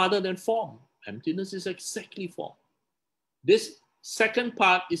is no other than form. Emptiness is exactly form. This second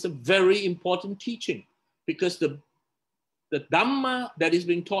part is a very important teaching because the Dhamma that is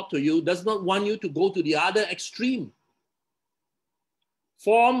being taught to you does not want you to go to the other extreme.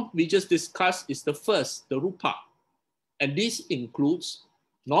 Form we just discussed is the first, the rupa. And this includes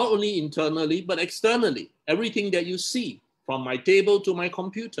not only internally, but externally, everything that you see from my table to my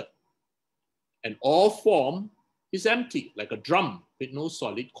computer. And all form is empty, like a drum with no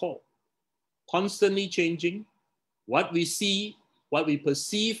solid core. Constantly changing. What we see, what we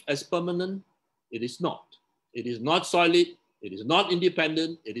perceive as permanent, it is not. It is not solid, it is not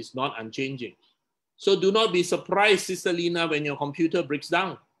independent, it is not unchanging. So do not be surprised, Sister Lina, when your computer breaks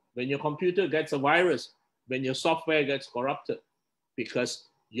down, when your computer gets a virus, when your software gets corrupted, because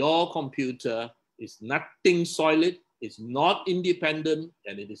your computer is nothing solid, it's not independent,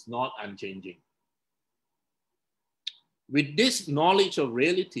 and it is not unchanging. With this knowledge of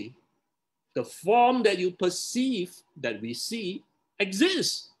reality, the form that you perceive, that we see,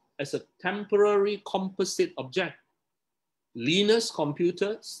 exists as a temporary composite object. Lina's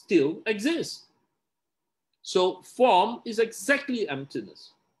computer still exists. So form is exactly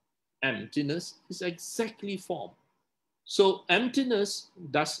emptiness. Emptiness is exactly form. So emptiness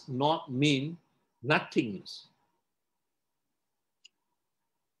does not mean nothingness.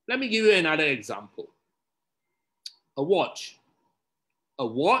 Let me give you another example. A watch. A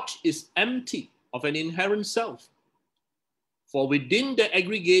watch is empty of an inherent self. For within the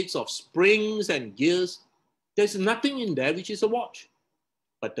aggregates of springs and gears, there's nothing in there which is a watch.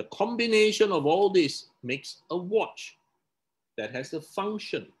 But the combination of all this makes a watch that has a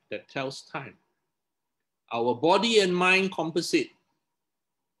function that tells time. Our body and mind composite,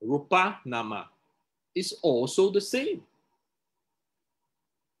 rupa nama, is also the same.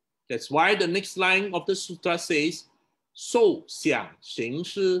 That's why the next line of the sutra says, 受想行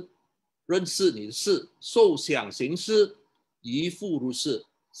识，认识你的事，受想行识，亦复如是.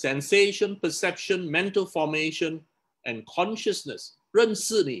 Sensation, perception, mental formation, and consciousness 认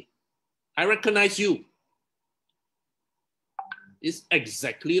识你, I recognize you. It's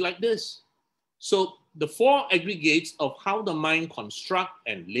exactly like this. So the four aggregates of how the mind construct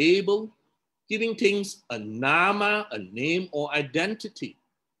and label, giving things a nama, a name or identity.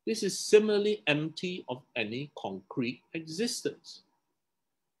 This is similarly empty of any concrete existence.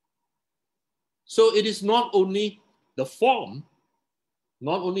 So it is not only the form,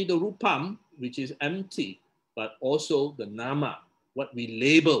 not only the rupam, which is empty, but also the nama, what we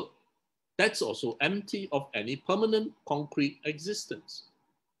label. That's also empty of any permanent concrete existence.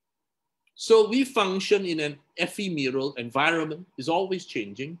 So we function in an ephemeral environment, it's always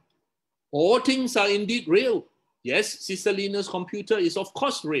changing. All things are indeed real. Yes, Sister Lina's computer is of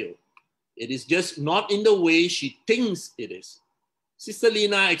course real. It is just not in the way she thinks it is. Sister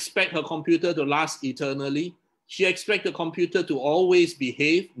Lina expects her computer to last eternally. She expects the computer to always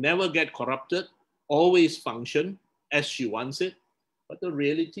behave, never get corrupted, always function as she wants it. But the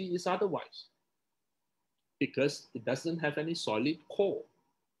reality is otherwise, because it doesn't have any solid core.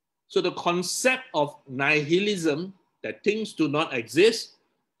 So the concept of nihilism, that things do not exist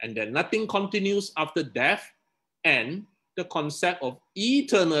and that nothing continues after death, and the concept of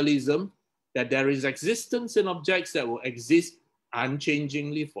eternalism, that there is existence in objects that will exist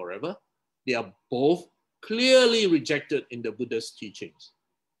unchangingly forever, they are both clearly rejected in the Buddhist teachings.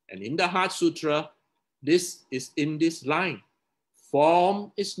 And in the Heart Sutra, this is in this line.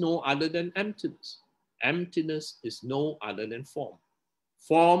 Form is no other than emptiness. Emptiness is no other than form.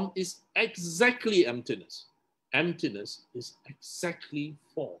 Form is exactly emptiness. Emptiness is exactly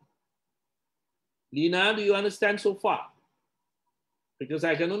form. Lina, do you understand so far? Because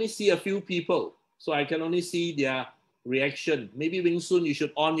I can only see a few people, so I can only see their reaction. Maybe Wing Sun, you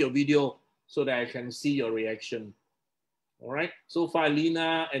should on your video so that I can see your reaction. All right. So far,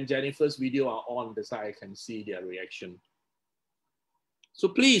 Lina and Jennifer's video are on, that's why I can see their reaction. So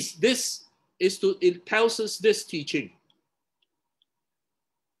please, this is to, it tells us this teaching.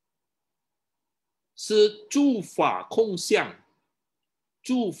 是诸法空相，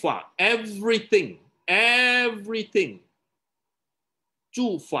诸法 everything, everything.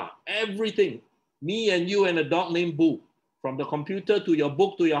 诸法 everything. Me and you and a dog named Boo. From the computer to your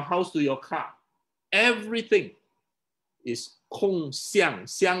book to your house to your car. Everything is 空相.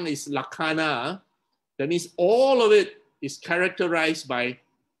 Xiang is lakkhana. That means all of it is characterized by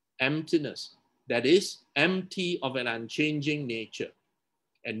emptiness. That is empty of an unchanging nature.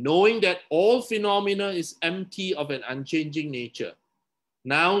 And knowing that all phenomena is empty of an unchanging nature,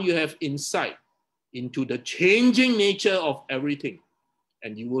 now you have insight into the changing nature of everything.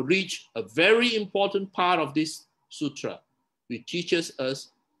 And you will reach a very important part of this sutra, which teaches us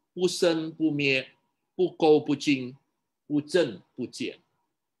不生不灭, 不垢不净, 不增不减.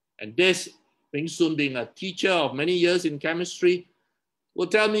 And this, Ming Sun being a teacher of many years in chemistry,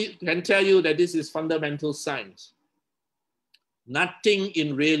 can tell you that this is fundamental science. Nothing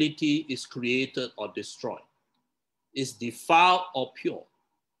in reality is created or destroyed, is defiled or pure.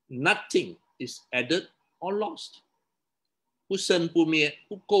 Nothing is added or lost. 不生不灭,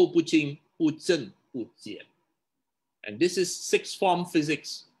 不垢不净, 不增不减. And this is sixth form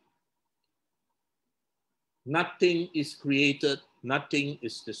physics. Nothing is created, nothing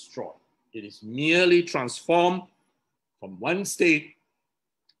is destroyed. It is merely transformed from one state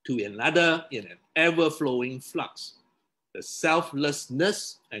to another in an ever-flowing flux. The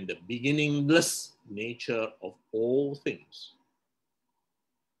selflessness and the beginningless nature of all things.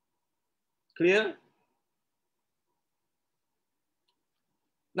 Clear?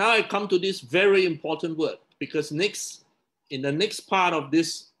 Now I come to this very important word, because in the next part of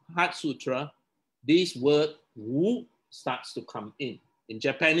this Heart Sutra, this word wu starts to come in. In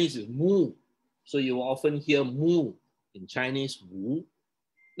Japanese, it's mu. So you will often hear mu. In Chinese, wu.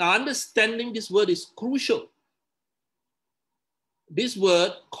 Now understanding this word is crucial. This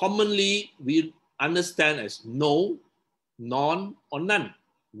word commonly we understand as no, none, or none,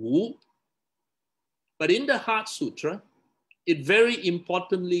 wu. But in the Heart Sutra, it very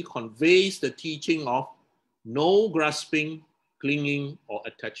importantly conveys the teaching of no grasping, clinging, or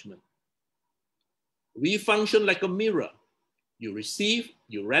attachment. We function like a mirror. You receive,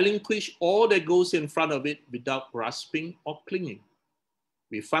 you relinquish all that goes in front of it without grasping or clinging.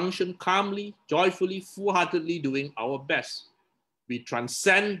 We function calmly, joyfully, full-heartedly doing our best. We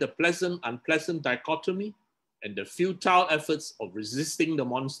transcend the pleasant, unpleasant dichotomy and the futile efforts of resisting the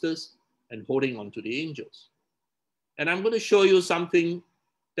monsters and holding on to the angels. And I'm going to show you something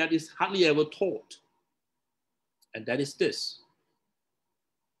that is hardly ever taught. And that is this.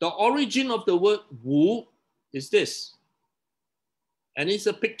 The origin of the word wu is this. And it's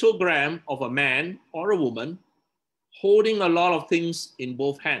a pictogram of a man or a woman holding a lot of things in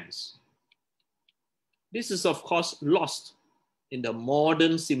both hands. This is, of course, lost in the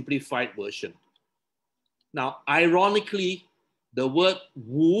modern simplified version. Now, ironically, the word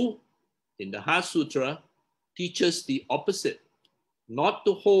Wu in the Heart Sutra teaches the opposite, not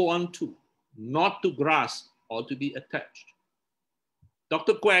to hold on to, not to grasp, or to be attached.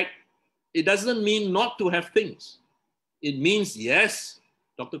 Dr. Quack, it doesn't mean not to have things. It means, yes,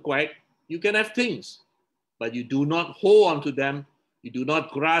 Dr. Quack, you can have things, but you do not hold on to them, you do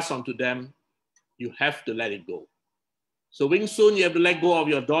not grasp onto them, you have to let it go. So Wing Sun, you have to let go of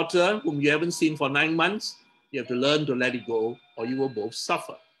your daughter, whom you haven't seen for 9 months. You have to learn to let it go, or you will both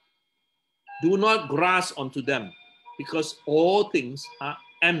suffer. Do not grasp onto them, because all things are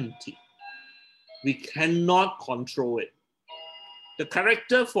empty. We cannot control it. The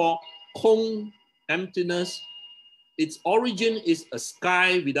character for Kong, emptiness, its origin is a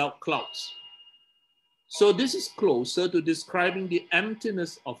sky without clouds. So this is closer to describing the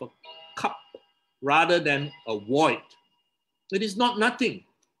emptiness of a cup rather than a void. It is not nothing,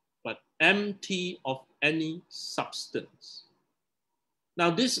 but empty of any substance. Now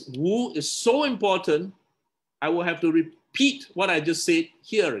this Wu is so important, I will have to repeat what I just said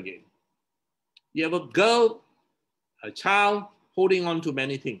here again. You have a girl, a child, holding on to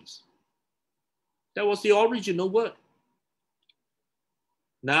many things. That was the original word.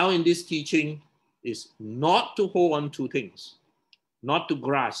 Now in this teaching is not to hold on to things, not to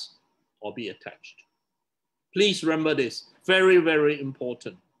grasp or be attached. Please remember this, very, very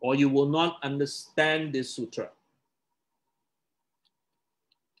important, or you will not understand this sutra.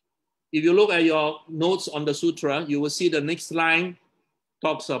 If you look at your notes on the sutra, you will see the next line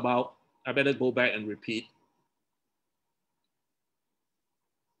talks about, I better go back and repeat.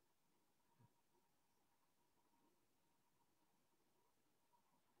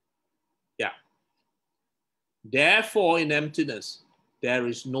 Yeah. Therefore, in emptiness, there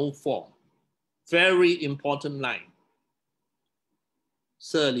is no form. Very important line.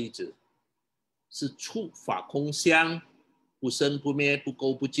 舍利子是处法空相，不生不灭，不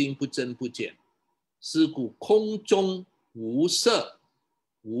垢不净，不增不减。是故空中无色，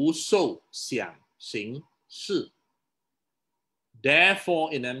无受想行识。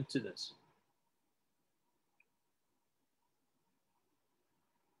Therefore, in emptiness.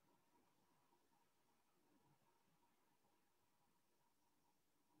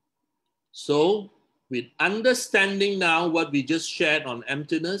 So, with understanding now what we just shared on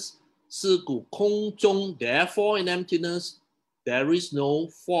emptiness, 是故空中, therefore in emptiness, there is no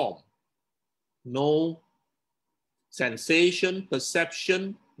form, no sensation,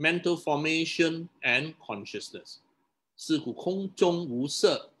 perception, mental formation, and consciousness. 是故空中无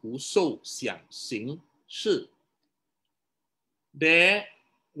色，无受想行识. There,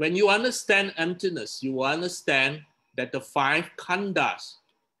 when you understand emptiness, you will understand that the 5 khandhas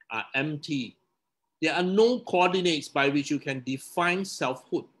are empty. There are no coordinates by which you can define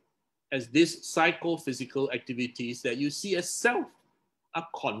selfhood, as these psychophysical activities that you see as self are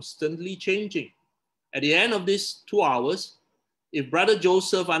constantly changing. At the end of these 2 hours, if Brother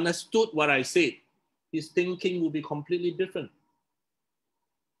Joseph understood what I said, his thinking will be completely different.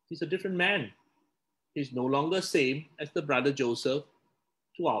 He's a different man. He's no longer same as the Brother Joseph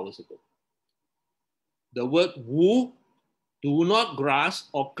 2 hours ago. The word Wu, do not grasp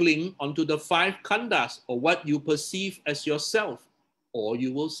or cling onto the 5 khandhas or what you perceive as yourself, or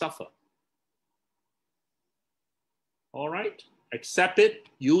you will suffer. All right? Accept it,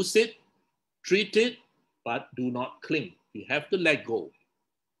 use it, treat it, but do not cling. You have to let go.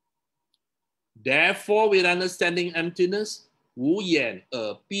 Therefore, with understanding emptiness, wu yan,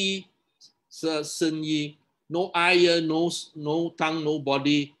 bi, se, sen yi, no eye, no tongue, no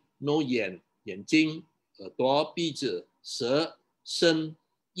body, no yan, yan jing, duo, bi zi, se, sen,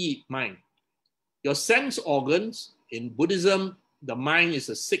 yi, mind. Your sense organs, in Buddhism, the mind is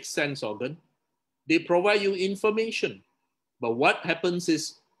a 6th sense organ. They provide you information. But what happens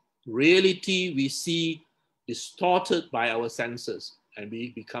is reality we see distorted by our senses and we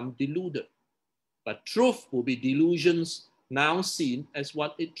become deluded. But truth will be delusions now seen as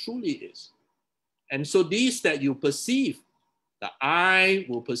what it truly is. And so these that you perceive, the eye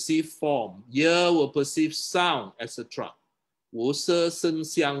will perceive form, ear will perceive sound, etc. 无色声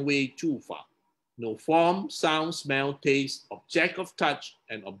香味触法. No form, sound, smell, taste, object of touch,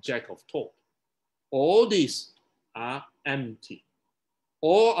 and object of thought. All these are empty.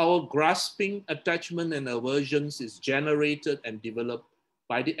 All our grasping, attachment, and aversions is generated and developed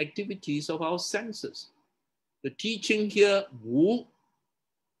by the activities of our senses. The teaching here, Wu,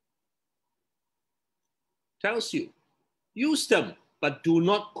 tells you, use them, but do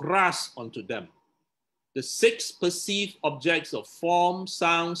not grasp onto them. The 6 perceived objects of form,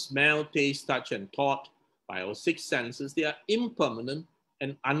 sound, smell, taste, touch, and thought by our 6 senses, they are impermanent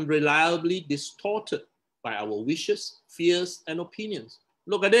and unreliably distorted by our wishes, fears, and opinions.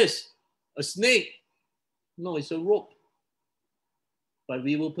 Look at this, a snake. No, it's a rope. But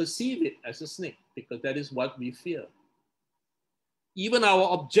we will perceive it as a snake because that is what we fear. Even our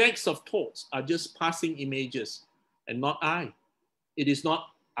objects of thoughts are just passing images and not I. It is not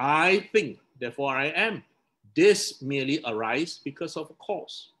I think, therefore I am. This merely arises because of a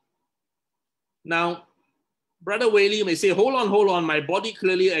cause. Now, Brother Whaley may say, hold on, my body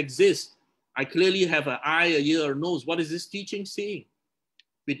clearly exists. I clearly have an eye, a ear, a nose. What is this teaching saying?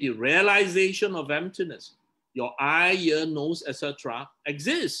 With the realization of emptiness, your eye, ear, nose, etc.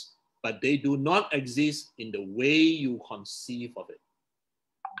 exist, but they do not exist in the way you conceive of it.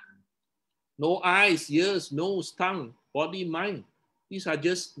 No eyes, ears, nose, tongue, body, mind. These are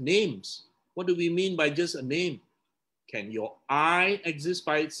just names. What do we mean by just a name? Can your eye exist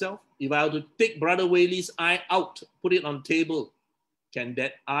by itself? If I were to take Brother Whaley's eye out, put it on table, can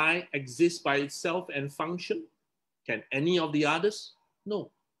that eye exist by itself and function? Can any of the others? No,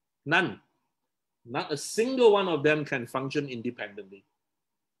 none. Not a single one of them can function independently.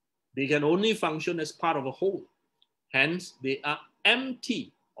 They can only function as part of a whole. Hence, they are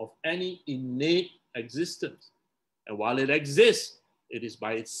empty of any innate existence. And while it exists, it is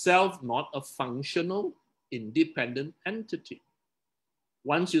by itself not a functional, independent entity.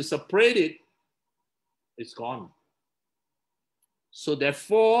 Once you separate it, it's gone. So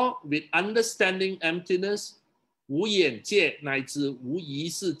therefore, with understanding emptiness, 无眼界乃至无疑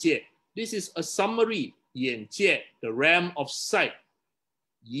世界, this is a summary. 眼界, the realm of sight.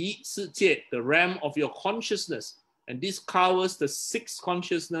 疑世界, the realm of your consciousness. And this covers the 6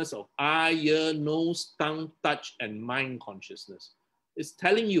 consciousness of eye, ear, nose, tongue, touch, and mind consciousness. It's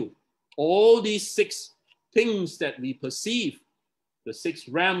telling you all these 6 things that we perceive, the 6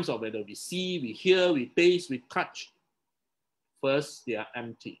 realms of whether we see, we hear, we taste, we touch. First, they are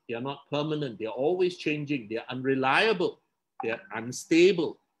empty. They are not permanent. They are always changing. They are unreliable. They are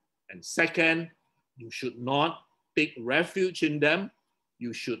unstable. And second, you should not take refuge in them.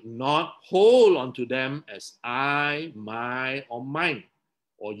 You should not hold on to them as I, my, or mine,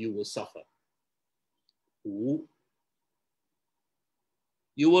 or you will suffer. Ooh.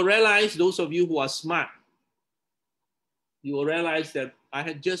 You will realize, those of you who are smart, you will realize that I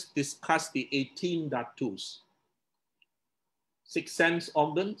had just discussed the 18 dhatus. 6 sense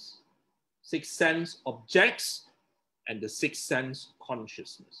organs, 6 sense objects, and the 6 sense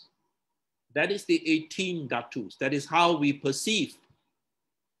consciousness. That is the 18 dhatus. That is how we perceive.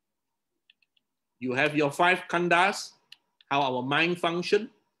 You have your 5 khandhas, how our mind function,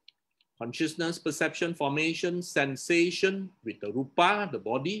 consciousness, perception, formation, sensation with the rupa, the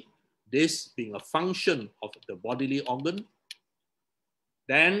body, this being a function of the bodily organ.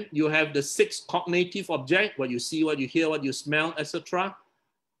 Then you have the 6 cognitive objects, what you see, what you hear, what you smell, etc.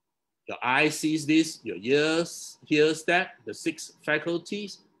 Your eye sees this, your ears hears that, the 6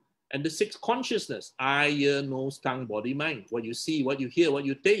 faculties, and the 6 consciousness, eye, ear, nose, tongue, body, mind, what you see, what you hear, what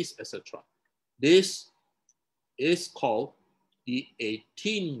you taste, etc. This is called the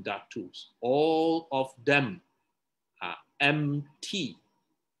 18 dhatus. All of them are empty.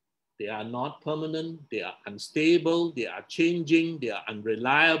 They are not permanent, they are unstable, they are changing, they are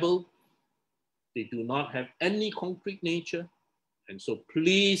unreliable. They do not have any concrete nature. And so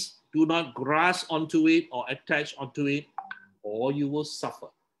please do not grasp onto it or attach onto it, or you will suffer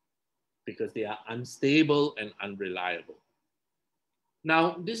because they are unstable and unreliable.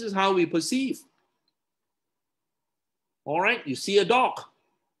 Now, this is how we perceive. All right, you see a dog.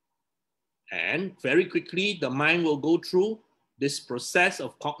 And very quickly, the mind will go through this process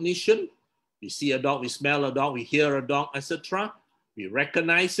of cognition. We see a dog, we smell a dog, we hear a dog, etc. We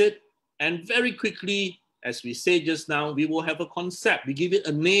recognize it. And very quickly, as we say just now, we will have a concept. We give it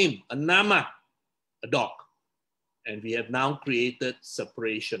a name, a nama, a dog. And we have now created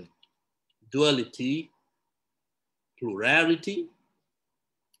separation, duality, plurality.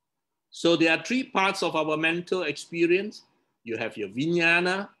 So there are 3 parts of our mental experience. You have your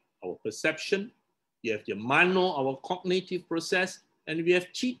vijnana, our perception. You have your mano, our cognitive process. And we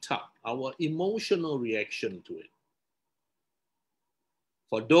have chitta, our emotional reaction to it.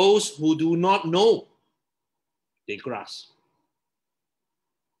 For those who do not know, they grasp.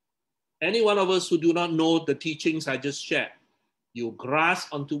 Any one of us who do not know the teachings I just shared, you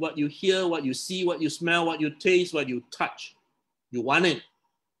grasp onto what you hear, what you see, what you smell, what you taste, what you touch. You want it.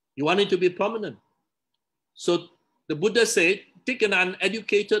 You want it to be permanent. So the Buddha said, take an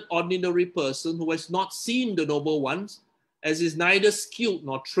uneducated, ordinary person who has not seen the noble ones as is neither skilled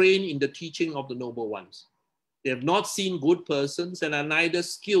nor trained in the teaching of the noble ones. They have not seen good persons and are neither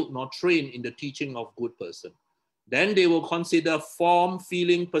skilled nor trained in the teaching of good person. Then they will consider form,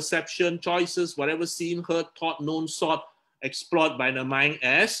 feeling, perception, choices, whatever seen, heard, thought, known, sought, explored by the mind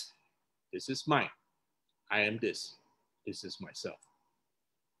as, this is mine. I am this. This is myself.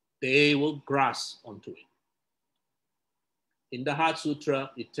 They will grasp onto it. In the Heart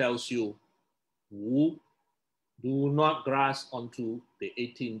Sutra, it tells you, do not grasp onto the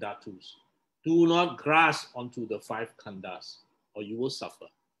 18 dhatus. Do not grasp onto the 5 khandhas, or you will suffer.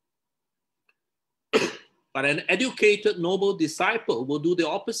 But an educated, noble disciple will do the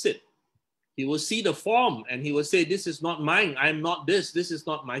opposite. He will see the form and he will say, this is not mine. I am not this. This is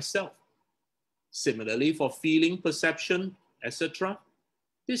not myself. Similarly, for feeling, perception, etc.,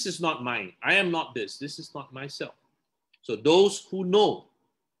 this is not mine. I am not this. This is not myself. So those who know,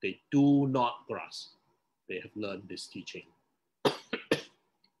 they do not grasp. They have learned this teaching.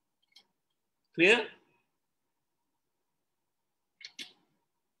 Clear?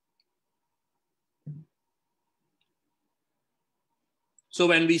 So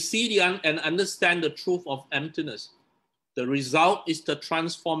when we see and understand the truth of emptiness, the result is the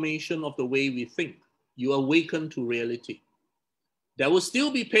transformation of the way we think. You awaken to reality. There will still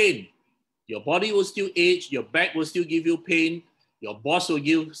be pain. Your body will still age. Your back will still give you pain. Your boss will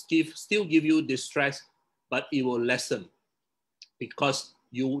still give you distress, but it will lessen because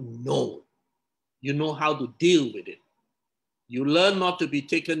you know. You know how to deal with it. You learn not to be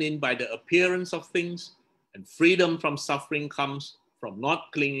taken in by the appearance of things, and freedom from suffering comes from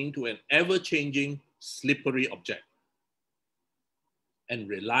not clinging to an ever-changing, slippery object and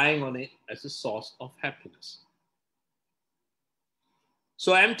relying on it as a source of happiness.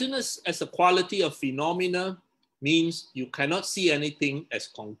 So emptiness as a quality of phenomena means you cannot see anything as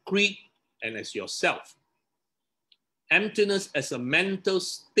concrete and as yourself. Emptiness as a mental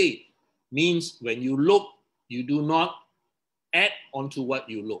state means when you look, you do not add onto what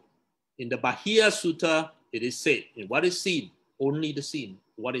you look. In the Bahia Sutta, it is said, in what is seen, only the seen.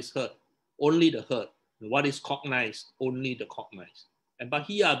 What is heard, only the heard. And what is cognized, only the cognized. And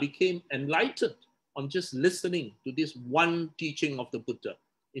Bahia became enlightened on just listening to this one teaching of the Buddha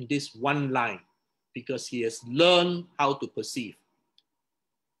in this one line, because he has learned how to perceive.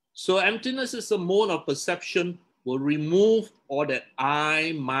 So emptiness as a mode of perception will remove all that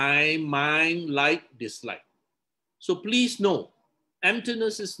I, my, mine, like, dislike. So please know,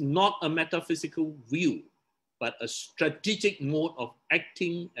 emptiness is not a metaphysical view, but a strategic mode of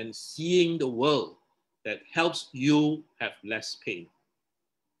acting and seeing the world that helps you have less pain.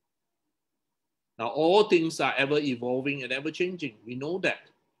 Now, all things are ever evolving and ever changing. We know that.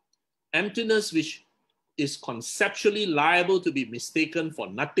 Emptiness, which is conceptually liable to be mistaken for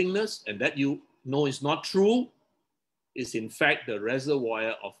nothingness, and that you know is not true, is in fact the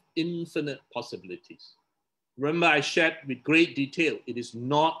reservoir of infinite possibilities. Remember, I shared with great detail, it is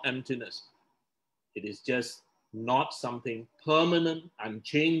not emptiness. It is just not something permanent,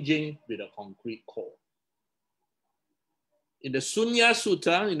 unchanging with a concrete core. In the Sunya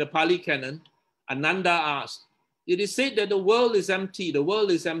Sutta, in the Pali Canon, Ananda asked, it is said that the world is empty. The world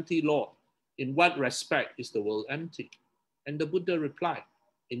is empty, Lord. In what respect is the world empty? And the Buddha replied,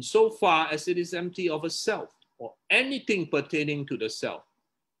 insofar as it is empty of a self or anything pertaining to the self,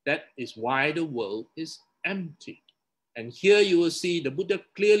 that is why the world is empty. And here you will see the Buddha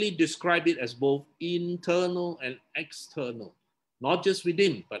clearly describe it as both internal and external, not just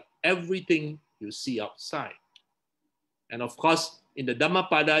within, but everything you see outside. And of course, in the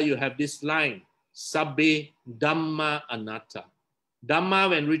Dhammapada, you have this line, Sabbe Dhamma Anatta. Dhamma,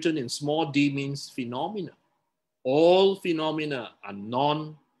 when written in small d, means phenomena. All phenomena are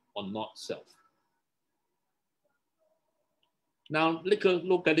non or not self. Now,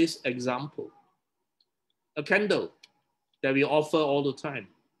 look at this example. A candle that we offer all the time.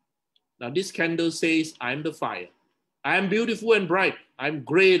 Now, this candle says, I'm the fire. I am beautiful and bright. I'm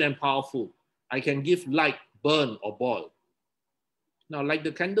great and powerful. I can give light, burn, or boil. Now, like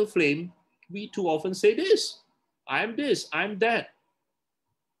the candle flame, we too often say this. I'm this, I'm that.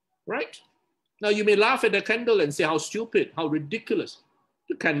 Right? Now, you may laugh at the candle and say, how stupid, how ridiculous.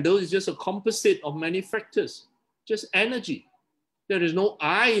 The candle is just a composite of many factors, just energy. There is no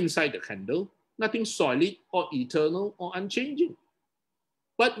I inside the candle, nothing solid or eternal or unchanging.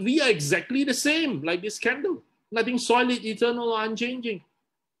 But we are exactly the same, like this candle. Nothing solid, eternal, or unchanging.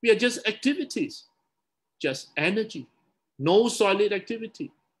 We are just activities, just energy. No solid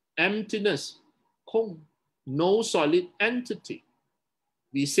activity. Emptiness, Kong. No solid entity.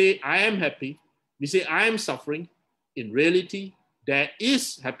 We say, I am happy. We say, I am suffering. In reality, there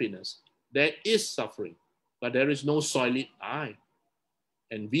is happiness. There is suffering. but there is no solid I.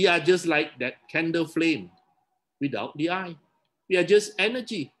 And we are just like that candle flame without the I. We are just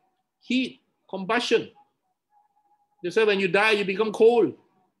energy, heat, combustion. They say when you die, you become cold.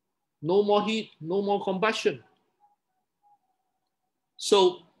 No more heat, no more combustion.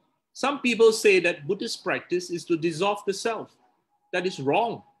 So some people say that Buddhist practice is to dissolve the self. That is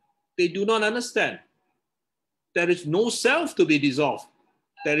wrong. They do not understand. There is no self to be dissolved.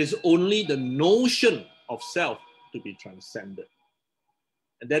 There is only the notion of self to be transcended.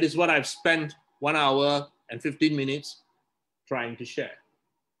 And that is what I've spent 1 hour and 15 minutes trying to share.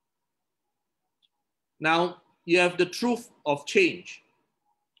 Now, you have the truth of change,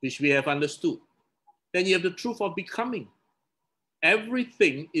 which we have understood. Then you have the truth of becoming.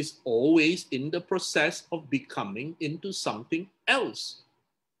 Everything is always in the process of becoming into something else.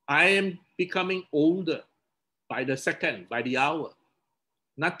 I am becoming older by the second, by the hour.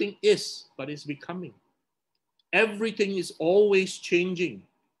 Nothing is, but it's becoming. Everything is always changing.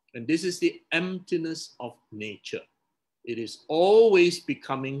 And this is the emptiness of nature. It is always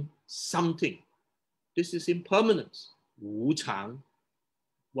becoming something. This is impermanence, 无常,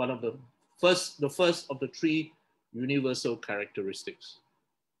 one of the first of the three universal characteristics.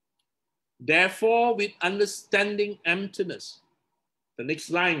 Therefore, with understanding emptiness, the next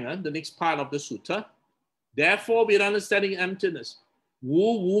line, the next part of the sutta, therefore, with understanding emptiness,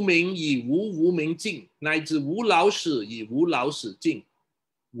 无明以无明尽，乃至无老死以无老死尽。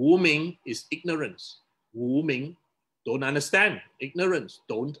无明 is ignorance. 无明, don't understand. Ignorance,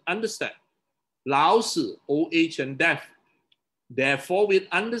 don't understand. 老死, old age and death. Therefore, with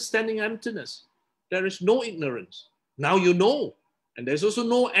understanding emptiness, there is no ignorance. Now you know. And there's also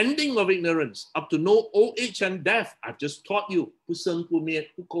no ending of ignorance up to no old age and death. I've just taught you. 不生不灭,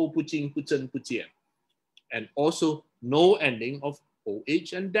不垢不净,不增不减. And also no ending of old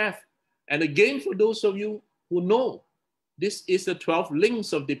age and death. And again, for those of you who know, this is the 12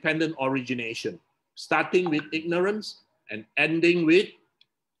 links of dependent origination, starting with ignorance and ending with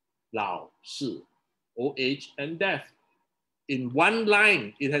老死, old age and death. In one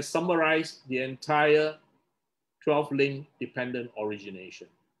line, it has summarized the entire 12-link dependent origination.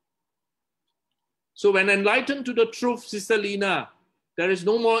 So when enlightened to the truth, Sister Lina, there is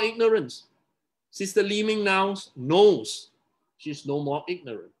no more ignorance. Sister Li Ming now knows she's no more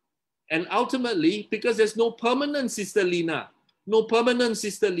ignorant. And ultimately, because there's no permanent Sister Lina, no permanent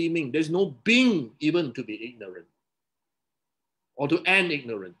Sister Li Ming, there's no being even to be ignorant or to end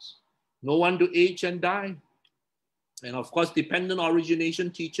ignorance. No one to age and die. And of course, dependent origination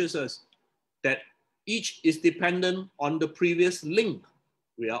teaches us that each is dependent on the previous link.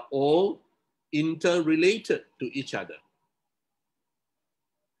 We are all interrelated to each other.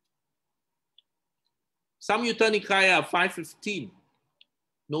 Samyutta Nikaya 515,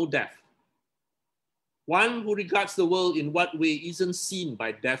 no death. One who regards the world in what way isn't seen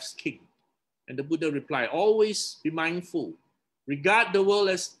by death's king? And the Buddha replied, always be mindful. Regard the world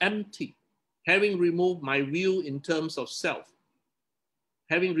as empty, having removed my view in terms of self.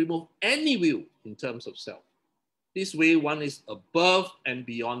 Having removed any view in terms of self. This way one is above and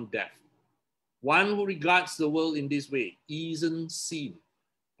beyond death. One who regards the world in this way isn't seen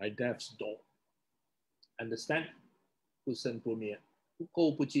by death's door. Understand? 不生不灭,不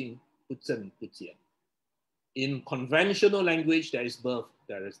垢不净,不增不减. In conventional language, there is birth,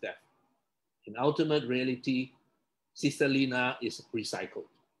 there is death. In ultimate reality, Sister Lina is recycled.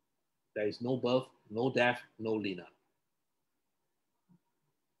 There is no birth, no death, no Lina.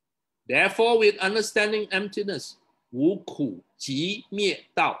 Therefore, with understanding emptiness, 无苦集灭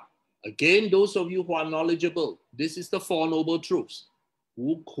道. Again, those of you who are knowledgeable, this is the Four Noble Truths.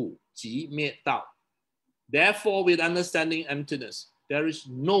 无苦集灭道. Therefore, with understanding emptiness, there is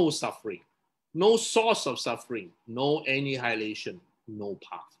no suffering, no source of suffering, no annihilation, no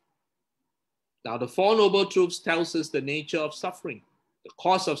path. Now, the Four Noble Truths tells us the nature of suffering, the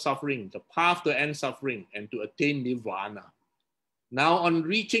cause of suffering, the path to end suffering, and to attain nirvana. Now, on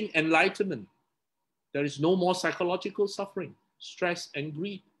reaching enlightenment, there is no more psychological suffering, stress, and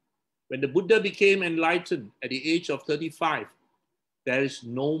greed. When the Buddha became enlightened at the age of 35, there is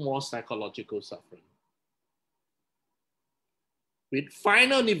no more psychological suffering. With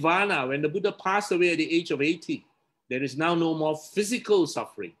final nirvana, when the Buddha passed away at the age of 80, there is now no more physical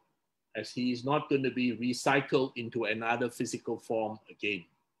suffering, as he is not going to be recycled into another physical form again.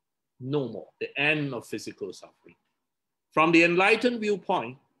 No more, the end of physical suffering. From the enlightened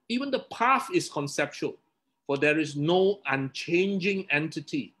viewpoint, even the path is conceptual, for there is no unchanging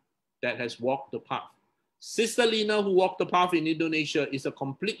entity that has walked the path. Sister Lina, who walked the path in Indonesia, is a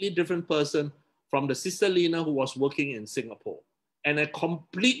completely different person from the Sister Lina who was working in Singapore, and a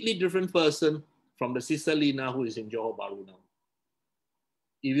completely different person from the Sister Lina, who is in Johor Bahru now.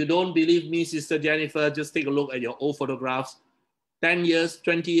 If you don't believe me, Sister Jennifer, just take a look at your old photographs. 10 years,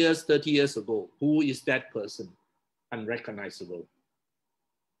 20 years, 30 years ago. Who is that person? Unrecognizable.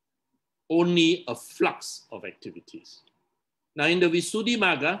 Only a flux of activities. Now in the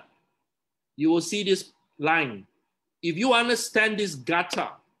Visuddhimagga, you will see this line. If you understand this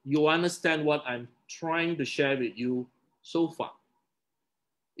gatha, you understand what I'm trying to share with you so far.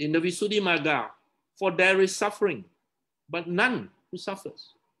 In the Visuddhimagga, for there is suffering, but none who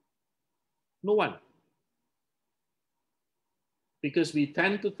suffers. No one. Because we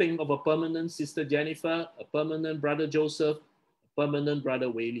tend to think of a permanent Sister Jennifer, a permanent Brother Joseph, a permanent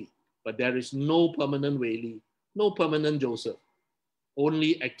Brother Whaley. But there is no permanent Whaley, no permanent Joseph,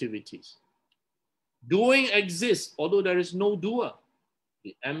 only activities. Doing exists, although there is no doer.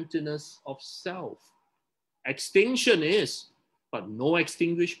 The emptiness of self. Extinction is, but no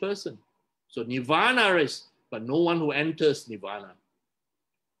extinguished person. So nirvana is, but no one who enters nirvana.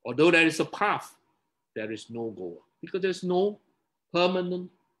 Although there is a path, there is no goal. Because there's no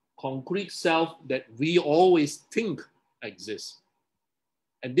permanent, concrete self that we always think exists.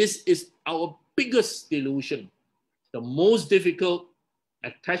 And this is our biggest delusion, the most difficult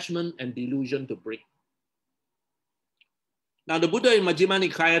attachment and delusion to break. Now, the Buddha in Majjhima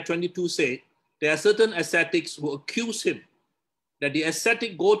Nikaya 22 said, there are certain ascetics who accuse him that the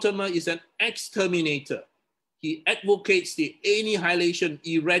ascetic Gautama is an exterminator. He advocates the annihilation,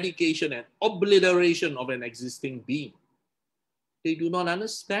 eradication, and obliteration of an existing being. They do not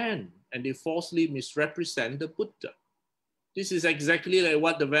understand, and they falsely misrepresent the Buddha. This is exactly like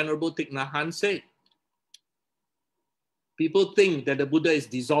what the Venerable Thich Nhat Hanh said. People think that the Buddha is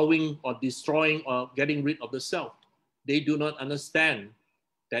dissolving or destroying or getting rid of the self. They do not understand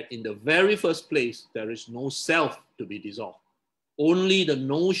that in the very first place, there is no self to be dissolved. Only the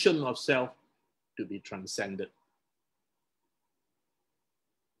notion of self to be transcended.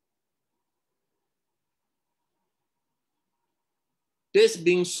 This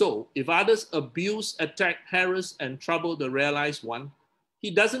being so, if others abuse, attack, harass, and trouble the realized one, he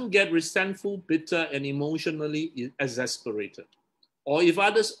doesn't get resentful, bitter, and emotionally exasperated. Or if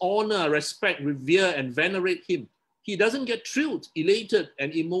others honor, respect, revere, and venerate him, he doesn't get thrilled, elated,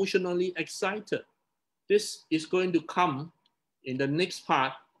 and emotionally excited. This is going to come in the next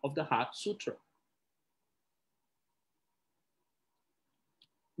part of the Heart Sutra.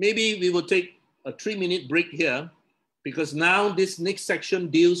 Maybe we will take a 3-minute break here, because now this next section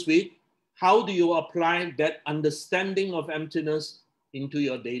deals with how do you apply that understanding of emptiness into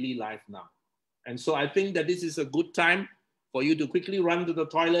your daily life now. And so I think that this is a good time for you to quickly run to the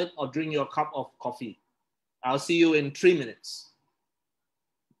toilet or drink your cup of coffee. I'll see you in 3 minutes.